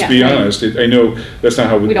mean, let's Yeah, be right. honest. I know that's not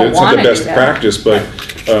how We don't that's not the wanna do best that. practice, but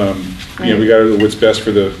you know, we Right. got to do what's best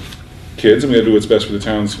for the kids, and we got to do what's best for the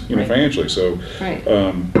towns, you know, Right. financially. So, Right.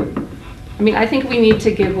 I mean, I think we need to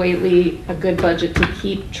give Whately a good budget to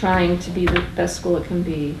keep trying to be the best school it can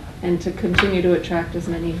be and to continue to attract as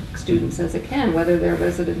many students as it can, whether they're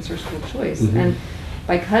residents or school choice. Mhm. And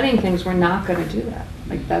by cutting things, we're not going to do that.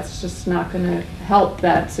 Like, that's just not going to help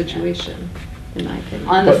that situation, in my opinion.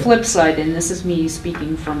 On the But- flip side, and this is me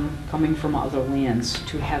speaking coming from other lands,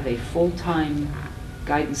 to have a full-time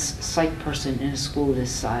guidance psych person in a school this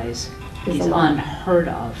size Is is a lot. unheard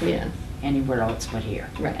of Yeah. anywhere else but here.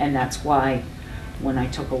 Right. And that's why, when I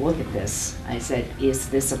took a look at this, I said, is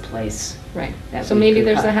this a place? Right. That So we maybe could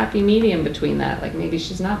there's cut. a happy medium between that. Like, maybe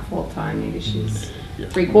she's not full-time, maybe she's yeah.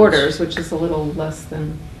 3/4, which is a little less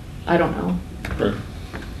than, I don't know, Right.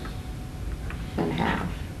 than half.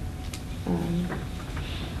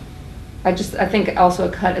 I think also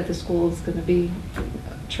a cut at the school is going to be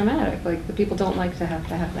traumatic. Like, the people don't like to have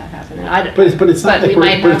that happen. And But it's not we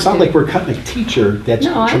might like have to. we're cutting a teacher that's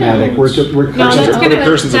No, I traumatic. know. We're No, cutting that's a- gonna,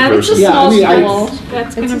 person's a that person. is It's a Yeah, I small mean, school.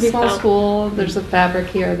 That's gonna It's be a small felt. school. There's a fabric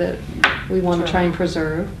here that we want to try and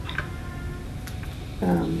preserve.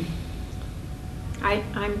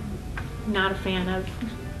 I'm not a fan of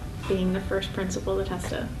being the first principal that has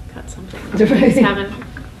to cut something. Right. Things haven't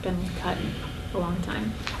been cut in a long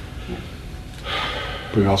time.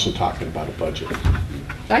 We're also talking about a budget.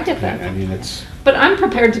 I get I that. mean, it's, But I'm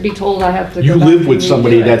prepared to be told I have to you go back live and with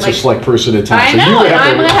somebody redo it. that's a Like, select person in town. I so you know, and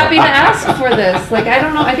have I'm happy to ask for this. Like, I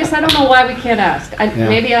don't know, I guess I don't know why we can't ask. Yeah.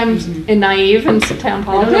 Maybe I'm naive in town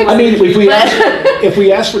politics. I mean, if we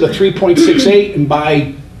But- asked for the 3.68 and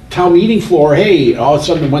by town meeting floor, hey, all of a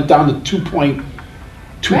sudden it went down to 2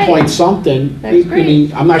 Right. point something. That's I great.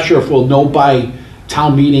 mean, I'm not sure if we'll know by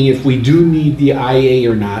town meeting if we do need the IA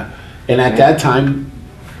or not. And at that time,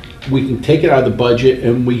 we can take it out of the budget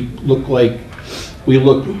and we look like We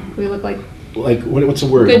look like what's the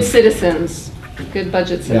word? good citizens, good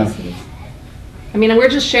budget Yeah. citizens. I mean, we're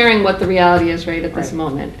just sharing what the reality is right at this Right.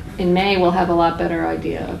 moment. In May, we'll have a lot better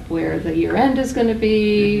idea of where the year end is going to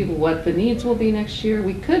be, what the needs will be next year.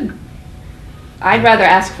 I'd rather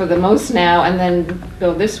ask for the most now and then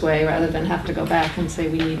go this way rather than have to go back and say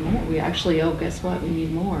we need more. We actually, guess what, we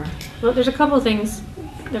need more. Well, there's a couple of things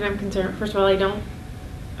that I'm concerned. First of all, I don't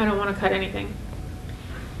want to cut anything.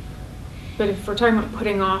 But if we're talking about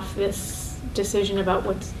putting off this decision about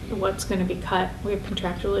what's going to be cut, we have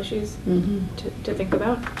contractual issues to think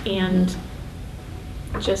about, and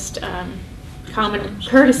just common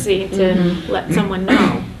courtesy to let someone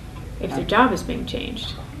know if their job is being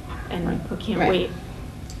changed. And we can't Right. wait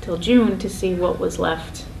till June to see what was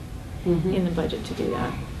left in the budget to do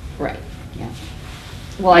that. Right. Yeah.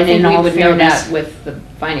 Well, I And think in all we would know fairness- that with the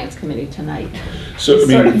finance committee tonight. So, I Sort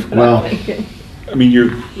mean, of what I'm well- thinking.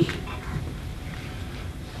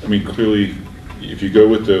 Clearly, if you go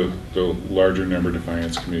with the larger number to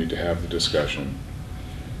finance committee to have the discussion,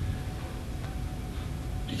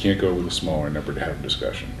 you can't go with a smaller number to have a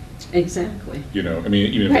discussion. Exactly. You know, I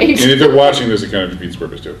mean, even Right. and if they're watching this, it kind of defeats the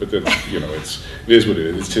purpose to it. But that's, you know, it is what it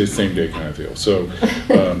is. It's the same day kind of deal. So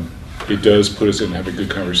it does put us in have a good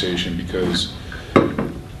conversation because,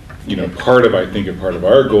 you know, part of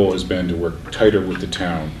our goal has been to work tighter with the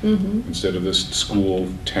town instead of this school,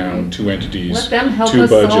 town, two entities, Let them help two us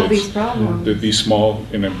budgets. solve these problems. These small,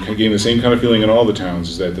 and I'm getting the same kind of feeling in all the towns,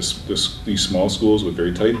 is that these small schools with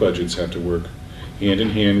very tight budgets have to work hand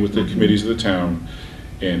in hand with the committees of the town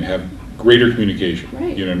and have greater communication.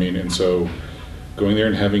 Right. You know what I mean? And so going there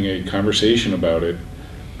and having a conversation about it,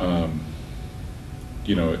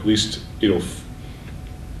 you know, at least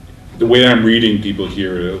the way I'm reading people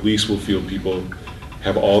here, at least will feel people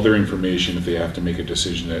have all their information if they have to make a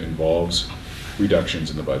decision that involves reductions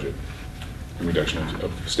in the budget and reduction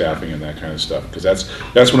of staffing and that kind of stuff. Because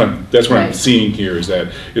that's what I'm Right. seeing here, is that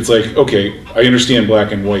it's like, okay, I understand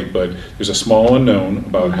black and white, but there's a small unknown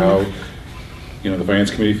about how, you know, the finance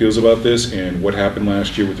committee feels about this and what happened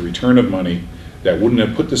last year with the return of money that wouldn't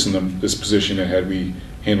have put this in this position had we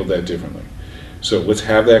handled that differently. So let's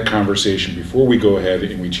have that conversation before we go ahead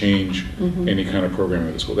and we change any kind of program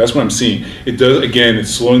at the school. That's what I'm seeing. It does, again, it's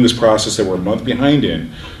slowing this process that we're a month behind in.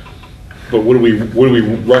 But what are we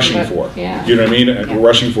rushing But, for? yeah. You know what I mean? We're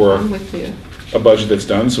rushing for I'm with you. a budget that's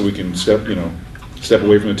done so we can step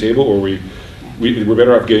away from the table, or we're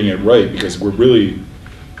better off getting it right, because we're really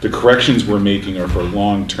the corrections we're making are for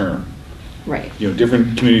long-term. Right. You know,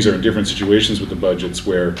 different communities are in different situations with the budgets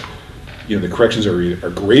where, you know, the corrections are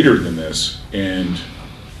greater than this. And,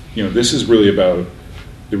 you know, this is really about,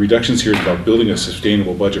 the reductions here is about building a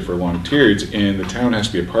sustainable budget for long periods, and the town has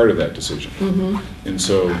to be a part of that decision. And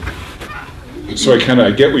so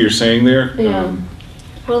I get what you're saying there. Yeah.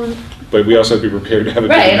 Well, But we also have to be prepared to have a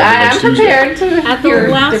Right, different number I'm next Tuesday. prepared to at the hear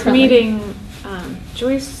last differently. meeting,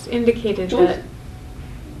 Joyce indicated that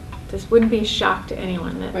this wouldn't be a shock to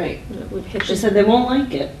anyone that Right. that we've hit She this. said they won't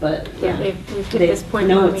like it, but Yeah, we've hit They this point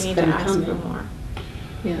know where we it's need to gonna ask come for in. more.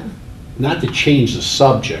 Yeah. Not to change the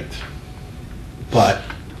subject, but,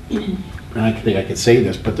 and I think I could say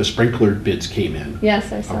this, but the sprinkler bids came in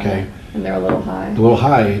Yes, I saw Okay. that. And they're a little high. a little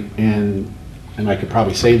high, and I could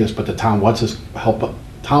probably say this, but the town wants us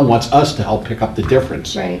to help pick up the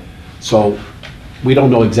difference. Right. So we don't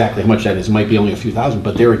know exactly how much that is. It might be only a few thousand,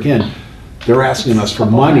 but there again, they're asking us for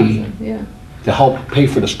Couple money thousand, yeah. to help pay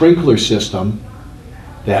for the sprinkler system,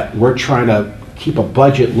 that we're trying to keep a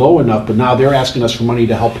budget low enough, but now they're asking us for money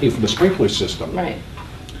to help pay for the sprinkler system. Right.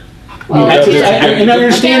 I mean, that's- and I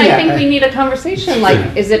understand Again, that. I think we need a conversation, like,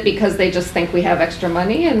 is it because they just think we have extra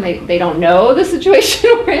money and they don't know the situation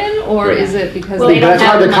we're in? Or Right. is it because Well, they don't that's have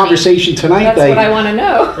part the of the money? conversation tonight, That's what I that, want to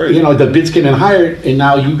know. Right. you know, the bids came in higher, and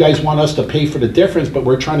now you guys want us to pay for the difference, but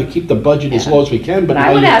we're trying to keep the budget as Yeah. low as we can, but But now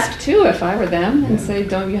I would you- ask too, if I were them, and say,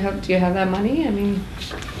 do you have that money? I mean,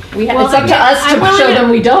 Well, it's up to us I'm to willing show to- them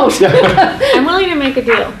we don't. I'm willing to make a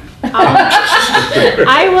deal.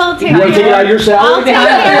 I will take You wanna take it out of your I'll salary? take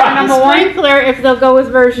care of number one sprinkler if they'll go with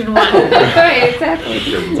version 1. Right, exactly.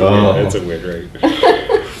 That's a win, right?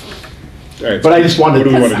 All right, But I just wanted what do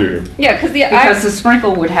we to- want to do here? Yeah, because Because the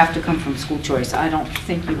sprinkle would have to come from school choice. I don't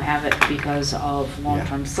think you have it because of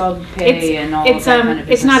long-term sub pay and all of It's, that kind of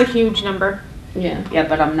business. it's not a huge number. yeah. Yeah,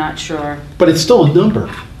 but I'm not sure, But it's still a number.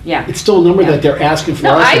 yeah. It's still a number that they're asking for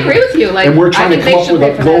No, us. I agree with you, like, And we're I trying to think they come up should with pay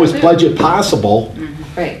the for that, lowest too. budget possible.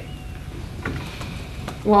 Right.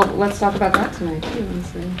 Well, let's talk about that tonight too. And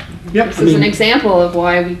see. Yep, This I is an mean, example of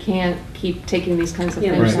why we can't keep taking these kinds of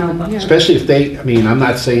Yeah, things right. on. Yeah. especially if they, I mean, I'm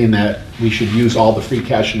not saying that we should use all the free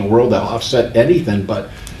cash in the world to offset anything,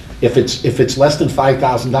 but if it's less than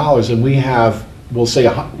 $5,000 and we have, we'll say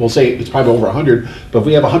it's probably over 100, but if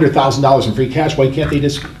we have $100,000 in free cash, why can't they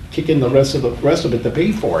just kick in the rest of it to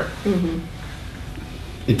pay for it?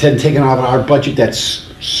 Instead of taking out of our budget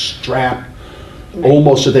that's strapped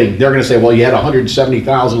almost a thing. They're gonna say, well, you had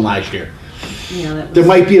 170,000 last year. Yeah, that There was,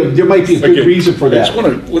 might be a good Again, reason for I just that.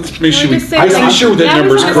 want to, let's make sure Can we we, just say, I'm like, sure that that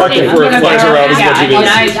number's was a correct mistake, before it I'm flies gonna around as go much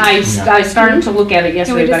back. as it is. I started to look at it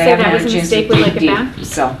yesterday, just but I say haven't that had a was a chance to mistake with, like, dig a deep, back?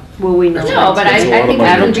 so. will we know? No, but I That's a lot of think we money. can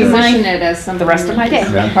That'll be my- position it as something. the rest of my day.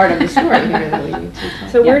 Yeah. Part of the story here that we need to.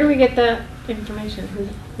 So where Yeah. do we get that information?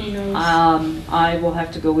 Who knows? I will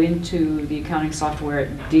have to go into the accounting software,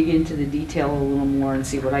 dig into the detail a little more and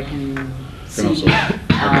see what I can see. also-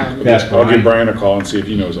 Yes, I'll give Brian. Brian a call and see if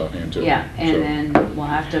he knows offhand too. Yeah, So, and then we'll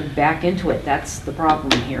have to back into it. That's the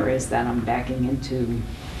problem here, is that I'm backing into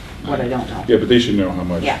what I don't know. Yeah, but they should know how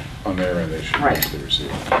much Yeah. on their end they should Right. they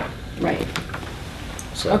receive. Right,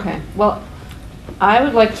 So, okay. Well, I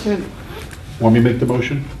would like to, Want me to make the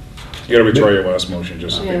motion? you gotta withdraw your last motion,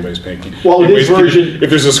 just so Yeah. anybody's paying. Well, it is Anybody's- version. If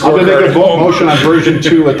there's a I'm gonna scorecard make at a home. motion on version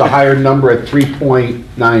 2 at the higher number at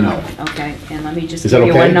 3.90. Okay, and let me just Is that give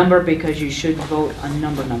you okay? one number because you should vote a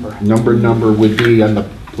number. Number would be on the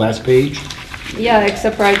last page. yeah,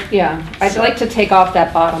 except for, I'd like to take off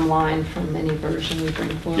that bottom line from any version we bring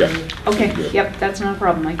forward. Yeah. Okay, yep, that's not a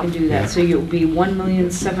problem, I can do that. So you'll be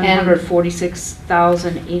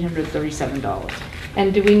 $1,746,837.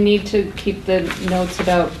 And do we need to keep the notes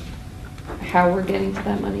about how we're getting to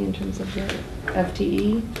that money in terms of the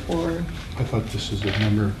FTE, or I thought this is the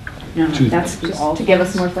number. No, no, Two- that's just all. to give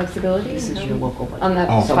us more flexibility? This is your local budget. On that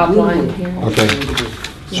Oh. top line here? Okay.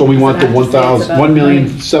 So we want the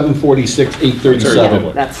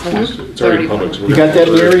 1,746,837. That's the one. It's already public. so we're You got gonna that,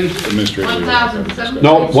 have to Mary? administratively, we'll have to discuss.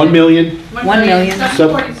 No, 1,000,000.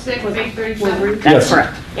 1,746,837. That's Yes.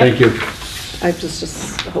 correct. Yep. Thank you. I was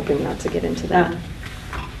just hoping not to get into that,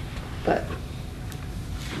 but,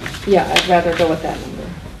 yeah, I'd rather go with that number.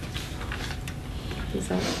 Is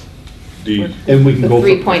that The, And we the can go.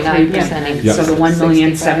 3.9% increase? Yeah. So the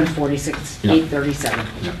 1,000,065. $1,746,837.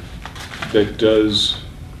 that does,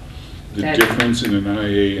 the That- difference in an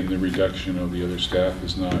IA and the reduction of the other staff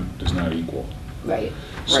does not equal. Right.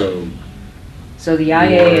 So, So the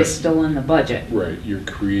IA More- is still in the budget. right, you're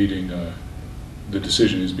creating the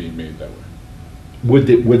decision is being made that way. With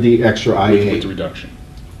the extra With the IA. reduction.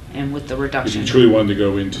 And with the If you reduction. truly wanted to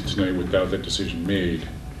go into tonight without that decision made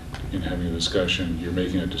and having a discussion, you're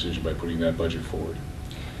making that decision by putting that budget forward.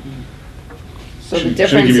 So the Shouldn't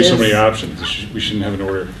difference give you is. so many options. We shouldn't have an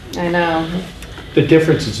order. I know, The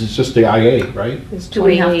difference is it's just the IA, right? it's Do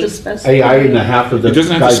we have to 28. specify? AI and a half of the. It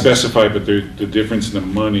doesn't have to guidance. specify, but the difference in the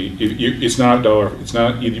money, it's not dollar, it's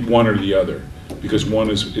not either one or the other, because one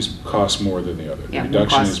is costs more than the other. The Yeah, more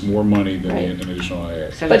reduction cost. is more money than Right. an additional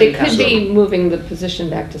IA. But it could 17,000. be moving the position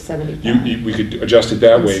back to 75. We could adjust it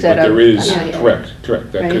that way, but Instead of there is, an IA. correct,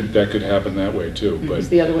 Right. that could happen that way too, Is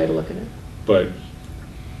the other way to look at it. but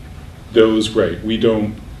those, right, we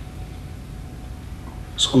don't,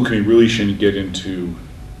 school committee really shouldn't get into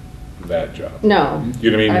that job. No,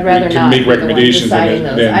 You know what I mean? I'd rather We can not make be the one recommendations and deciding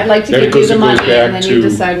then- those. then I'd like to that give you goes- the it goes money back and then you to-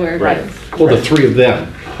 decide where right. it goes. Well, the three of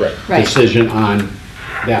them, Right. Right. decision on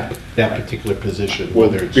that particular position, Well,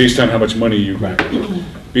 whether it's. based on how much money you, Right.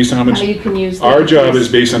 based on how much, How you can use the our job increase. is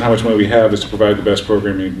based on how much money we have, is to provide the best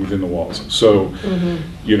programming within the walls. So, Mm-hmm.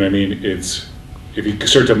 you know what I mean, it's, if you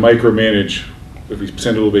start to micromanage, if we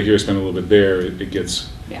spend a little bit here, spend a little bit there, it gets,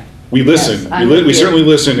 Yeah. we listen, Yes, I'm with we you. certainly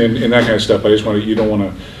listen and that kind of stuff, but I just want to, you don't want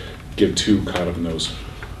to get too caught up in those.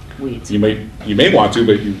 Weeds. You may want to,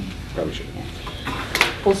 but you probably shouldn't.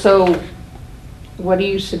 Well, so what are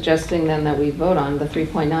you suggesting then that we vote on, the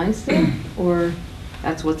 3.9 still? Or,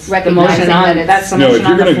 That's what's the Recognizing motion on, that it's- that's the No, if motion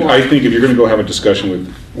you're on the gonna, floor. I think if you're gonna go have a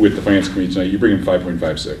discussion with the finance committee tonight, you bring in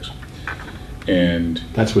 5.56. And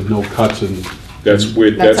That's with no cuts and. that's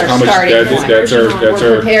with, That's that's our how much, starting point. that's we're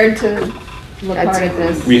our, prepared to look That's- hard at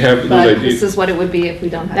this. We have- But it- this is what it would be if we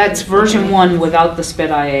don't have. That's it. version one without the sped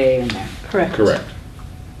IA in there. Correct. correct.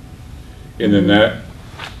 And then that,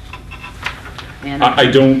 And, I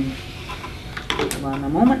don't, hold on a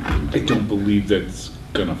moment. I don't believe that's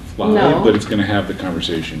gonna fly, No. but it's gonna have the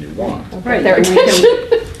conversation you want. Okay, Right, their and we can-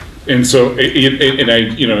 attention. And so, and I,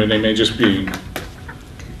 you know, and I may just being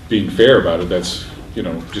fair about it, that's, you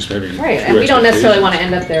know, just having. Right, and true we don't necessarily want to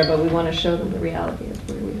expectations. end up there, but we want to show them the reality of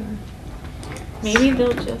where we are. Maybe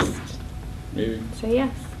they'll just Maybe. say yes.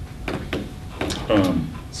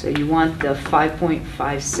 So you want the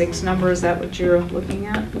 5.56 number, is that what you're looking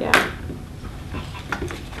at? Yeah.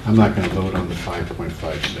 I'm not gonna vote on the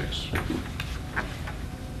 5.56.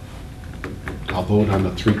 I'll vote on the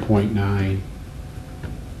 3.9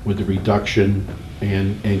 with the reduction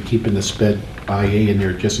and keeping the sped IA in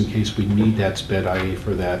there just in case we need that sped IA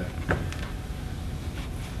for that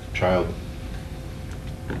child.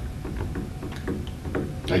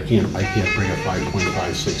 I can't bring a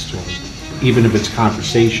 5.56 to him, even if it's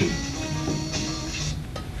conversation.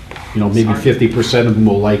 You know, maybe Sorry. 50% of them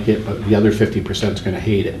will like it, but the other 50% is gonna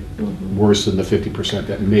hate it. Worse than the 50%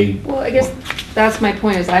 that may. Well, I guess that's my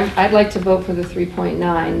point, is I'd like to vote for the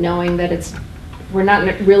 3.9, knowing that we're not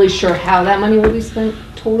really sure how that money will be spent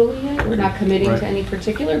totally yet. We're not committing Right. to any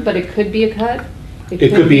particular, but it could be a cut.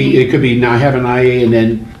 It could be not have an IA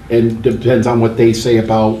and depends on what they say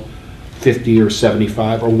about 50 or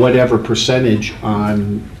 75 or whatever percentage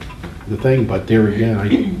on the thing, but there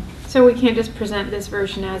again, So we can't just present this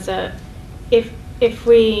version as a, if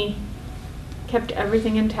we kept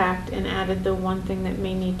everything intact and added the one thing that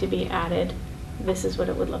may need to be added, this is what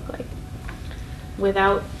it would look like.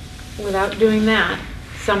 Without doing that,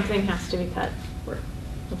 something has to be cut. Right.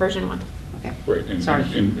 Version one. Okay. Right, and, Sorry.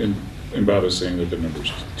 and Bob is saying that the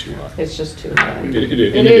number's too high. It's just too high. It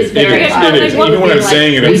It is very high. It is, even when I'm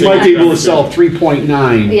saying it, I'm we saying. might be able to sell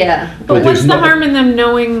 3.9. Yeah. But But what's there's the no- harm in them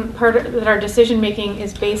knowing that our decision-making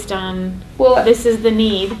is based on, Well, this is the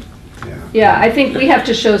need? yeah, I think we have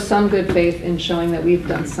to show some good faith in showing that we've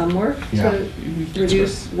done some work Yeah. to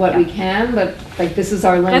reduce what we can, but like, this is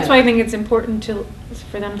our limit. That's why I think it's important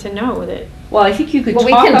for them to know that. Well, I think you could Well,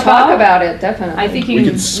 talk we can talk about it, definitely. I think We you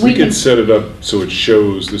could, can, we could set it up so it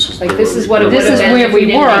shows this is. Like, the- this is what it this would've is been where if we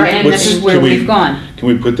didn't were make and this is where Can we- we've gone. Can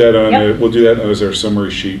we put that on, Yep. we'll do that as our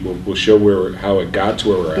summary sheet, we'll show how it got to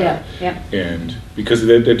where we're Yeah. at. Yep. And, because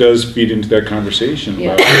that does feed into that conversation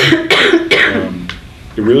Yeah. about,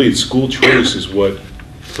 it really, school choice is what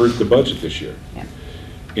hurt the budget this year. Yeah.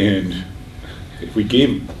 And if we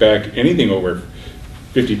gave back anything over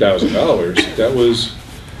 $50,000, that was,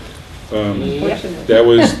 Unfortunate.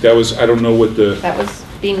 that was, I don't know what the, That was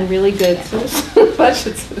being really good to the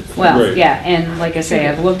budgets. Well, Right. yeah, and like I say,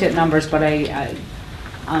 I've looked at numbers, but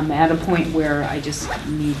I'm at a point where I just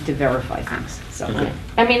need to verify things, so. Okay.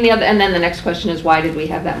 I mean, and then the next question is, why did we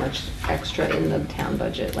have that much extra in the town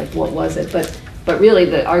budget? Like, what was it? But really,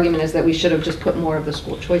 the argument is that we should have just put more of the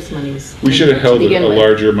school choice monies. we should have to held begin a with.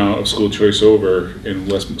 larger amount of school choice over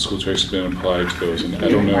and less school choice has been applied to those, and I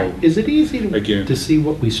don't know. Is it easy Again. to see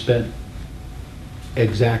what we spent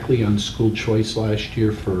exactly on school choice last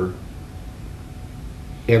year for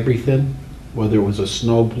everything? Whether it was a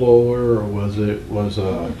snow blower or was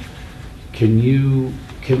a, can you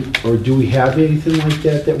or do we have anything like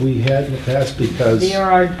that that we had in the past? Because There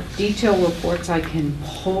are detailed reports I can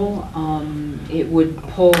pull. It would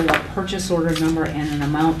pull a purchase order number and an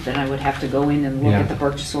amount that I would have to go in and look Yeah. at the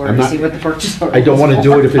purchase order I'm to not- see what the purchase order I don't want to was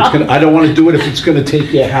do it for. if it's gonna, I don't want to do it if it's gonna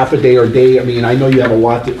take you half a day or day. I mean, I know you have a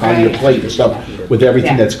lot on your Right. plate and stuff with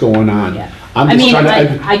everything Yeah. that's going on. Yeah. I'm I just mean,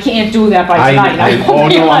 trying to. I can't do that by tonight. Oh,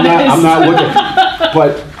 no, I'm not looking,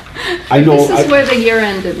 but I know. This is where the year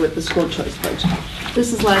ended with the school choice budget.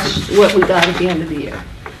 This is what we got at the end of the year.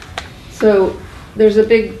 So there's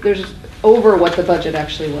over what the budget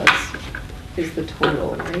actually was, is the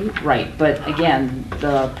total, right? Right, but again,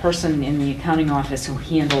 the person in the accounting office who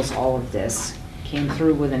handles all of this came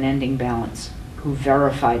through with an ending balance, who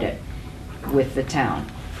verified it with the town.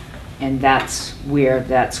 And that's where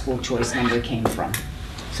that school choice number came from.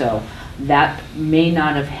 So that may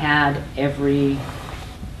not have had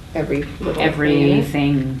Every little thing in it.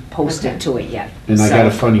 everything posted Okay. to it yet. And I got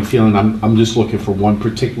a So- funny feeling, I'm just looking for one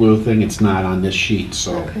particular thing, it's not on this sheet,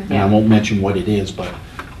 so, Okay. and I won't mention what it is, but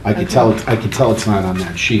I could Okay. tell it's not on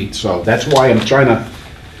that sheet, so that's why I'm trying to,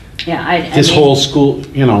 Yeah, I this mean, whole school,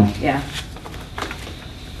 you know, Yeah,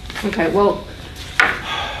 Okay, well,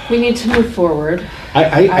 we need to move forward.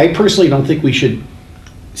 I personally don't think we should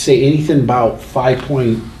say anything about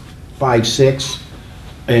 5.56,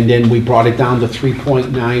 and then we brought it down to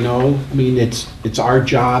 3.90. I mean, it's our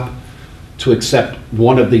job to accept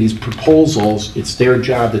one of these proposals. It's their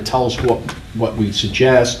job to tell us what we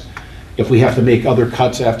suggest. If we have to make other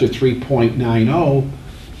cuts after 3.90,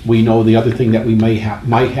 we know the other thing that we might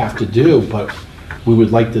have to do, but we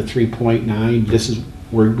would like the 3.9. This is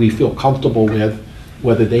where we feel comfortable with,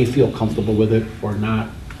 whether they feel comfortable with it or not.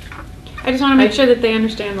 I just want to make sure that they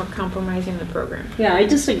understand we're compromising the program. Yeah, I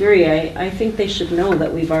disagree. I think they should know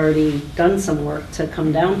that we've already done some work to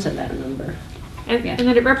come down to that number. And Yeah. and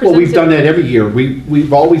that it represents. Well, we've done that every year.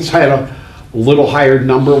 We've always had a little higher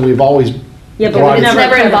number. We've always Yeah, but brought we've it. It's never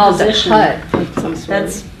never cut a involved a position. cut of some sort.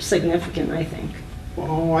 That's significant, I think.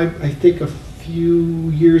 Oh, I think a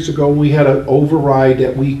few years ago, we had an override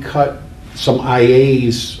that we cut some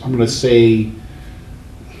IAs, I'm gonna say,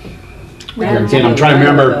 again, I'm trying to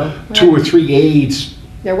remember, 2 or 3 aides.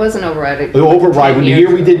 There was an override. The override, when the 10 year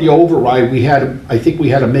years we did the ago. override, I think we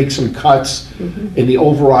had to make some cuts, Mm-hmm. and the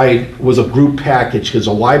override was a group package, because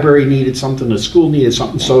the library needed something, the school needed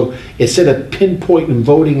something, so instead of pinpointing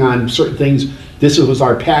voting on certain things, this was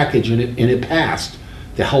our package, and it passed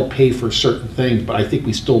to help pay for certain things, but I think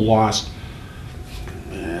we still lost.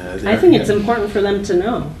 I think it's important for them to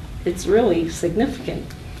know. It's really significant,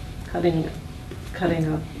 cutting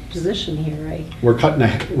a position here, right?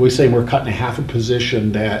 We're saying we're cutting a half a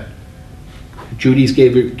position that Judy's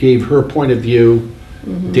gave her point of view,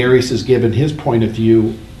 Darius has given his point of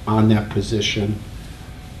view on that position.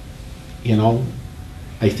 You know,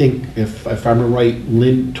 I think if I'm right,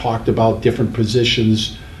 Lynn talked about different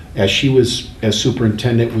positions as she was, as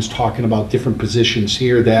superintendent, was talking about different positions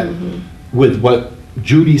here that with what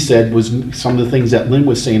Judy said was some of the things that Lynn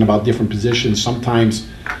was saying about different positions. Sometimes,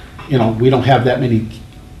 you know, we don't have that many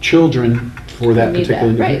children for that We need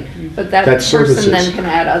particular. Right, but that that person services. then can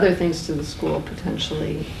add other things to the school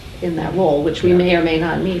potentially in that role, which we may or may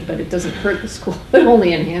not need, but it doesn't hurt the school, it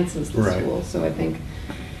only enhances the Right. school. So I think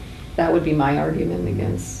that would be my argument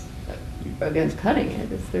against cutting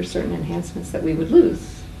it, is there's certain enhancements that we would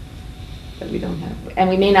lose, that we don't have. And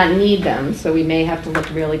we may not need them, so we may have to look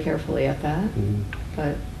really carefully at that,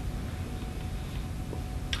 but.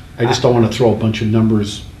 I just don't want to throw a bunch of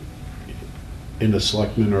numbers in the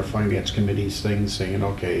selectmen or finance committees things saying,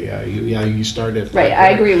 okay, you started at. Right, I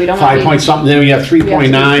agree, we don't. 5 point something, then we have 3.9,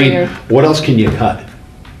 clear. what else can you cut?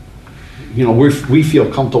 You know, we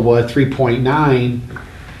feel comfortable at 3.9.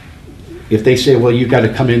 If they say, well, you've got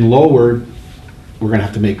to come in lower,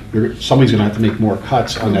 somebody's gonna have to make more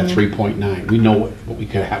cuts on that 3.9. We know what we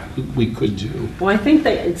could do. Well, I think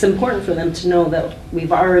that it's important for them to know that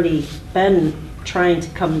we've already been trying to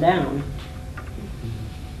come down.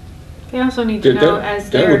 They also need to know as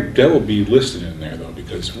they're. That would be listed in there though,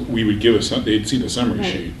 because we would give they'd see the summary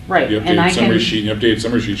Right. sheet. Right, The and I updated summary can- sheet, the updated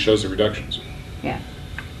summary sheet shows the reductions. Yeah.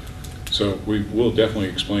 So we will definitely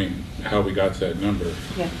explain how we got to that number.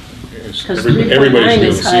 Yeah. It's- Because everybody's 3.9 able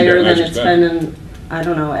is to see that, higher not than just it's that. been in, I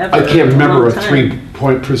don't know, ever. I can't remember a long time.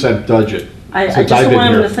 3% budget. I since just I've don't been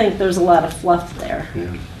want them here. to think there's a lot of fluff there, Yeah.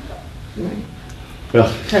 Right.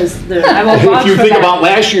 Well, because I will vouch if you for think that. about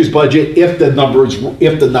last year's budget, if the number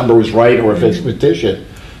was right, or if it's fictitious,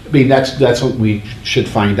 I mean, that's what we should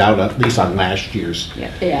find out, at least on last year's.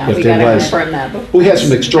 Yeah, If we there gotta was- confirm that. before. We had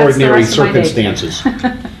some extraordinary rest of my day. circumstances.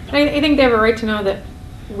 I think they have a right to know that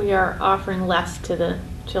we are offering less to the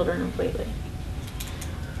children of Whately.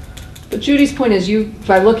 But Judy's point is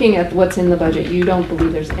by looking at what's in the budget, you don't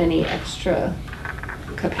believe there's any extra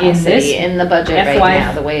capacity in the budget right FY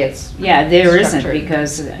now, the way it's Yeah, there isn't, structured.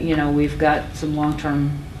 because, we've got some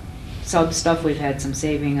long-term sub stuff, we've had some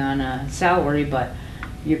saving on a salary, but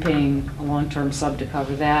you're paying a long-term sub to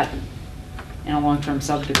cover that, and a long-term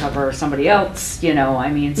sub to cover somebody else, so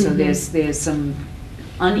Mhm. there's some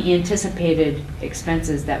unanticipated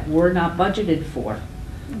expenses that were not budgeted for.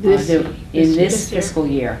 This- In this this year. fiscal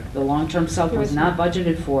year, the long-term sub was not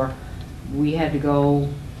budgeted for, we had to go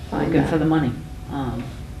Find looking that. for the money,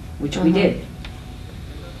 which we Uh-huh. did.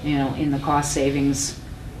 In the cost savings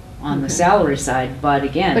on the Okay. salary side, but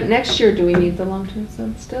again. But next year, do we need the long-term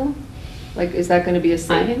sub still? Like, is that gonna be a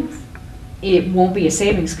savings? It won't be a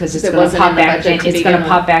savings because it's It gonna wasn't pop in the back, budget to it's gonna begin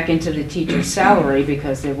pop with. back into the teacher's salary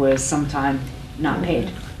because there was some time not paid,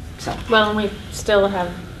 so. Well, and we still have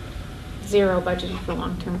 0 budgeted for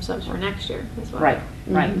long-term subs for next year as well. Right,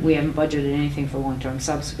 right. Mhm. We haven't budgeted anything for long-term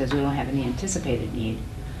subs because we don't have any anticipated need.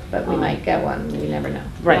 But we might get one, we never know.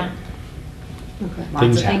 Right. Okay. Lots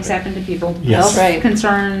Things of things happen to people. Yes. Health Right.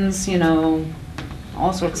 concerns,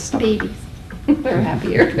 all sorts of stuff. Babies. They're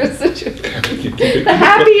happier. Keep it-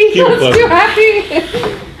 Happy, keep it let's pleasant. do happy.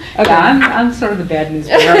 Yeah, I'm sort of the bad news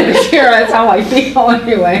bearer this year. That's how I feel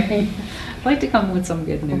anyway. I'd like to come with some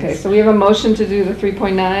good news. Okay, so we have a motion to do the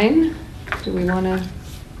 3.9. Do we want to,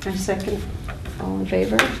 I second. all in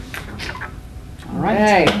favor? All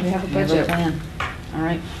right. Okay, we have a budget. plan. All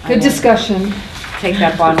right. I Good will discussion. Take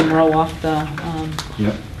that bottom row off the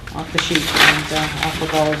Yep. sheet and off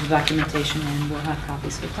with all of the documentation, and we'll have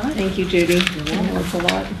copies for tonight. Thank you, Judy. I know it's a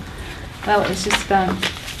lot. Well, it's just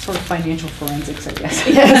sort of financial forensics, I guess.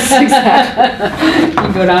 Yes, exactly. You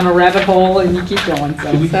can go down a rabbit hole and you keep going,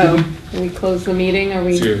 so. So, can we close the meeting, or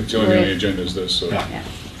we? It's the only thing on the agenda is this, so. Yeah. Yeah.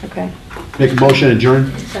 Okay, Make a motion,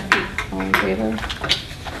 adjourn? Second. all in favor?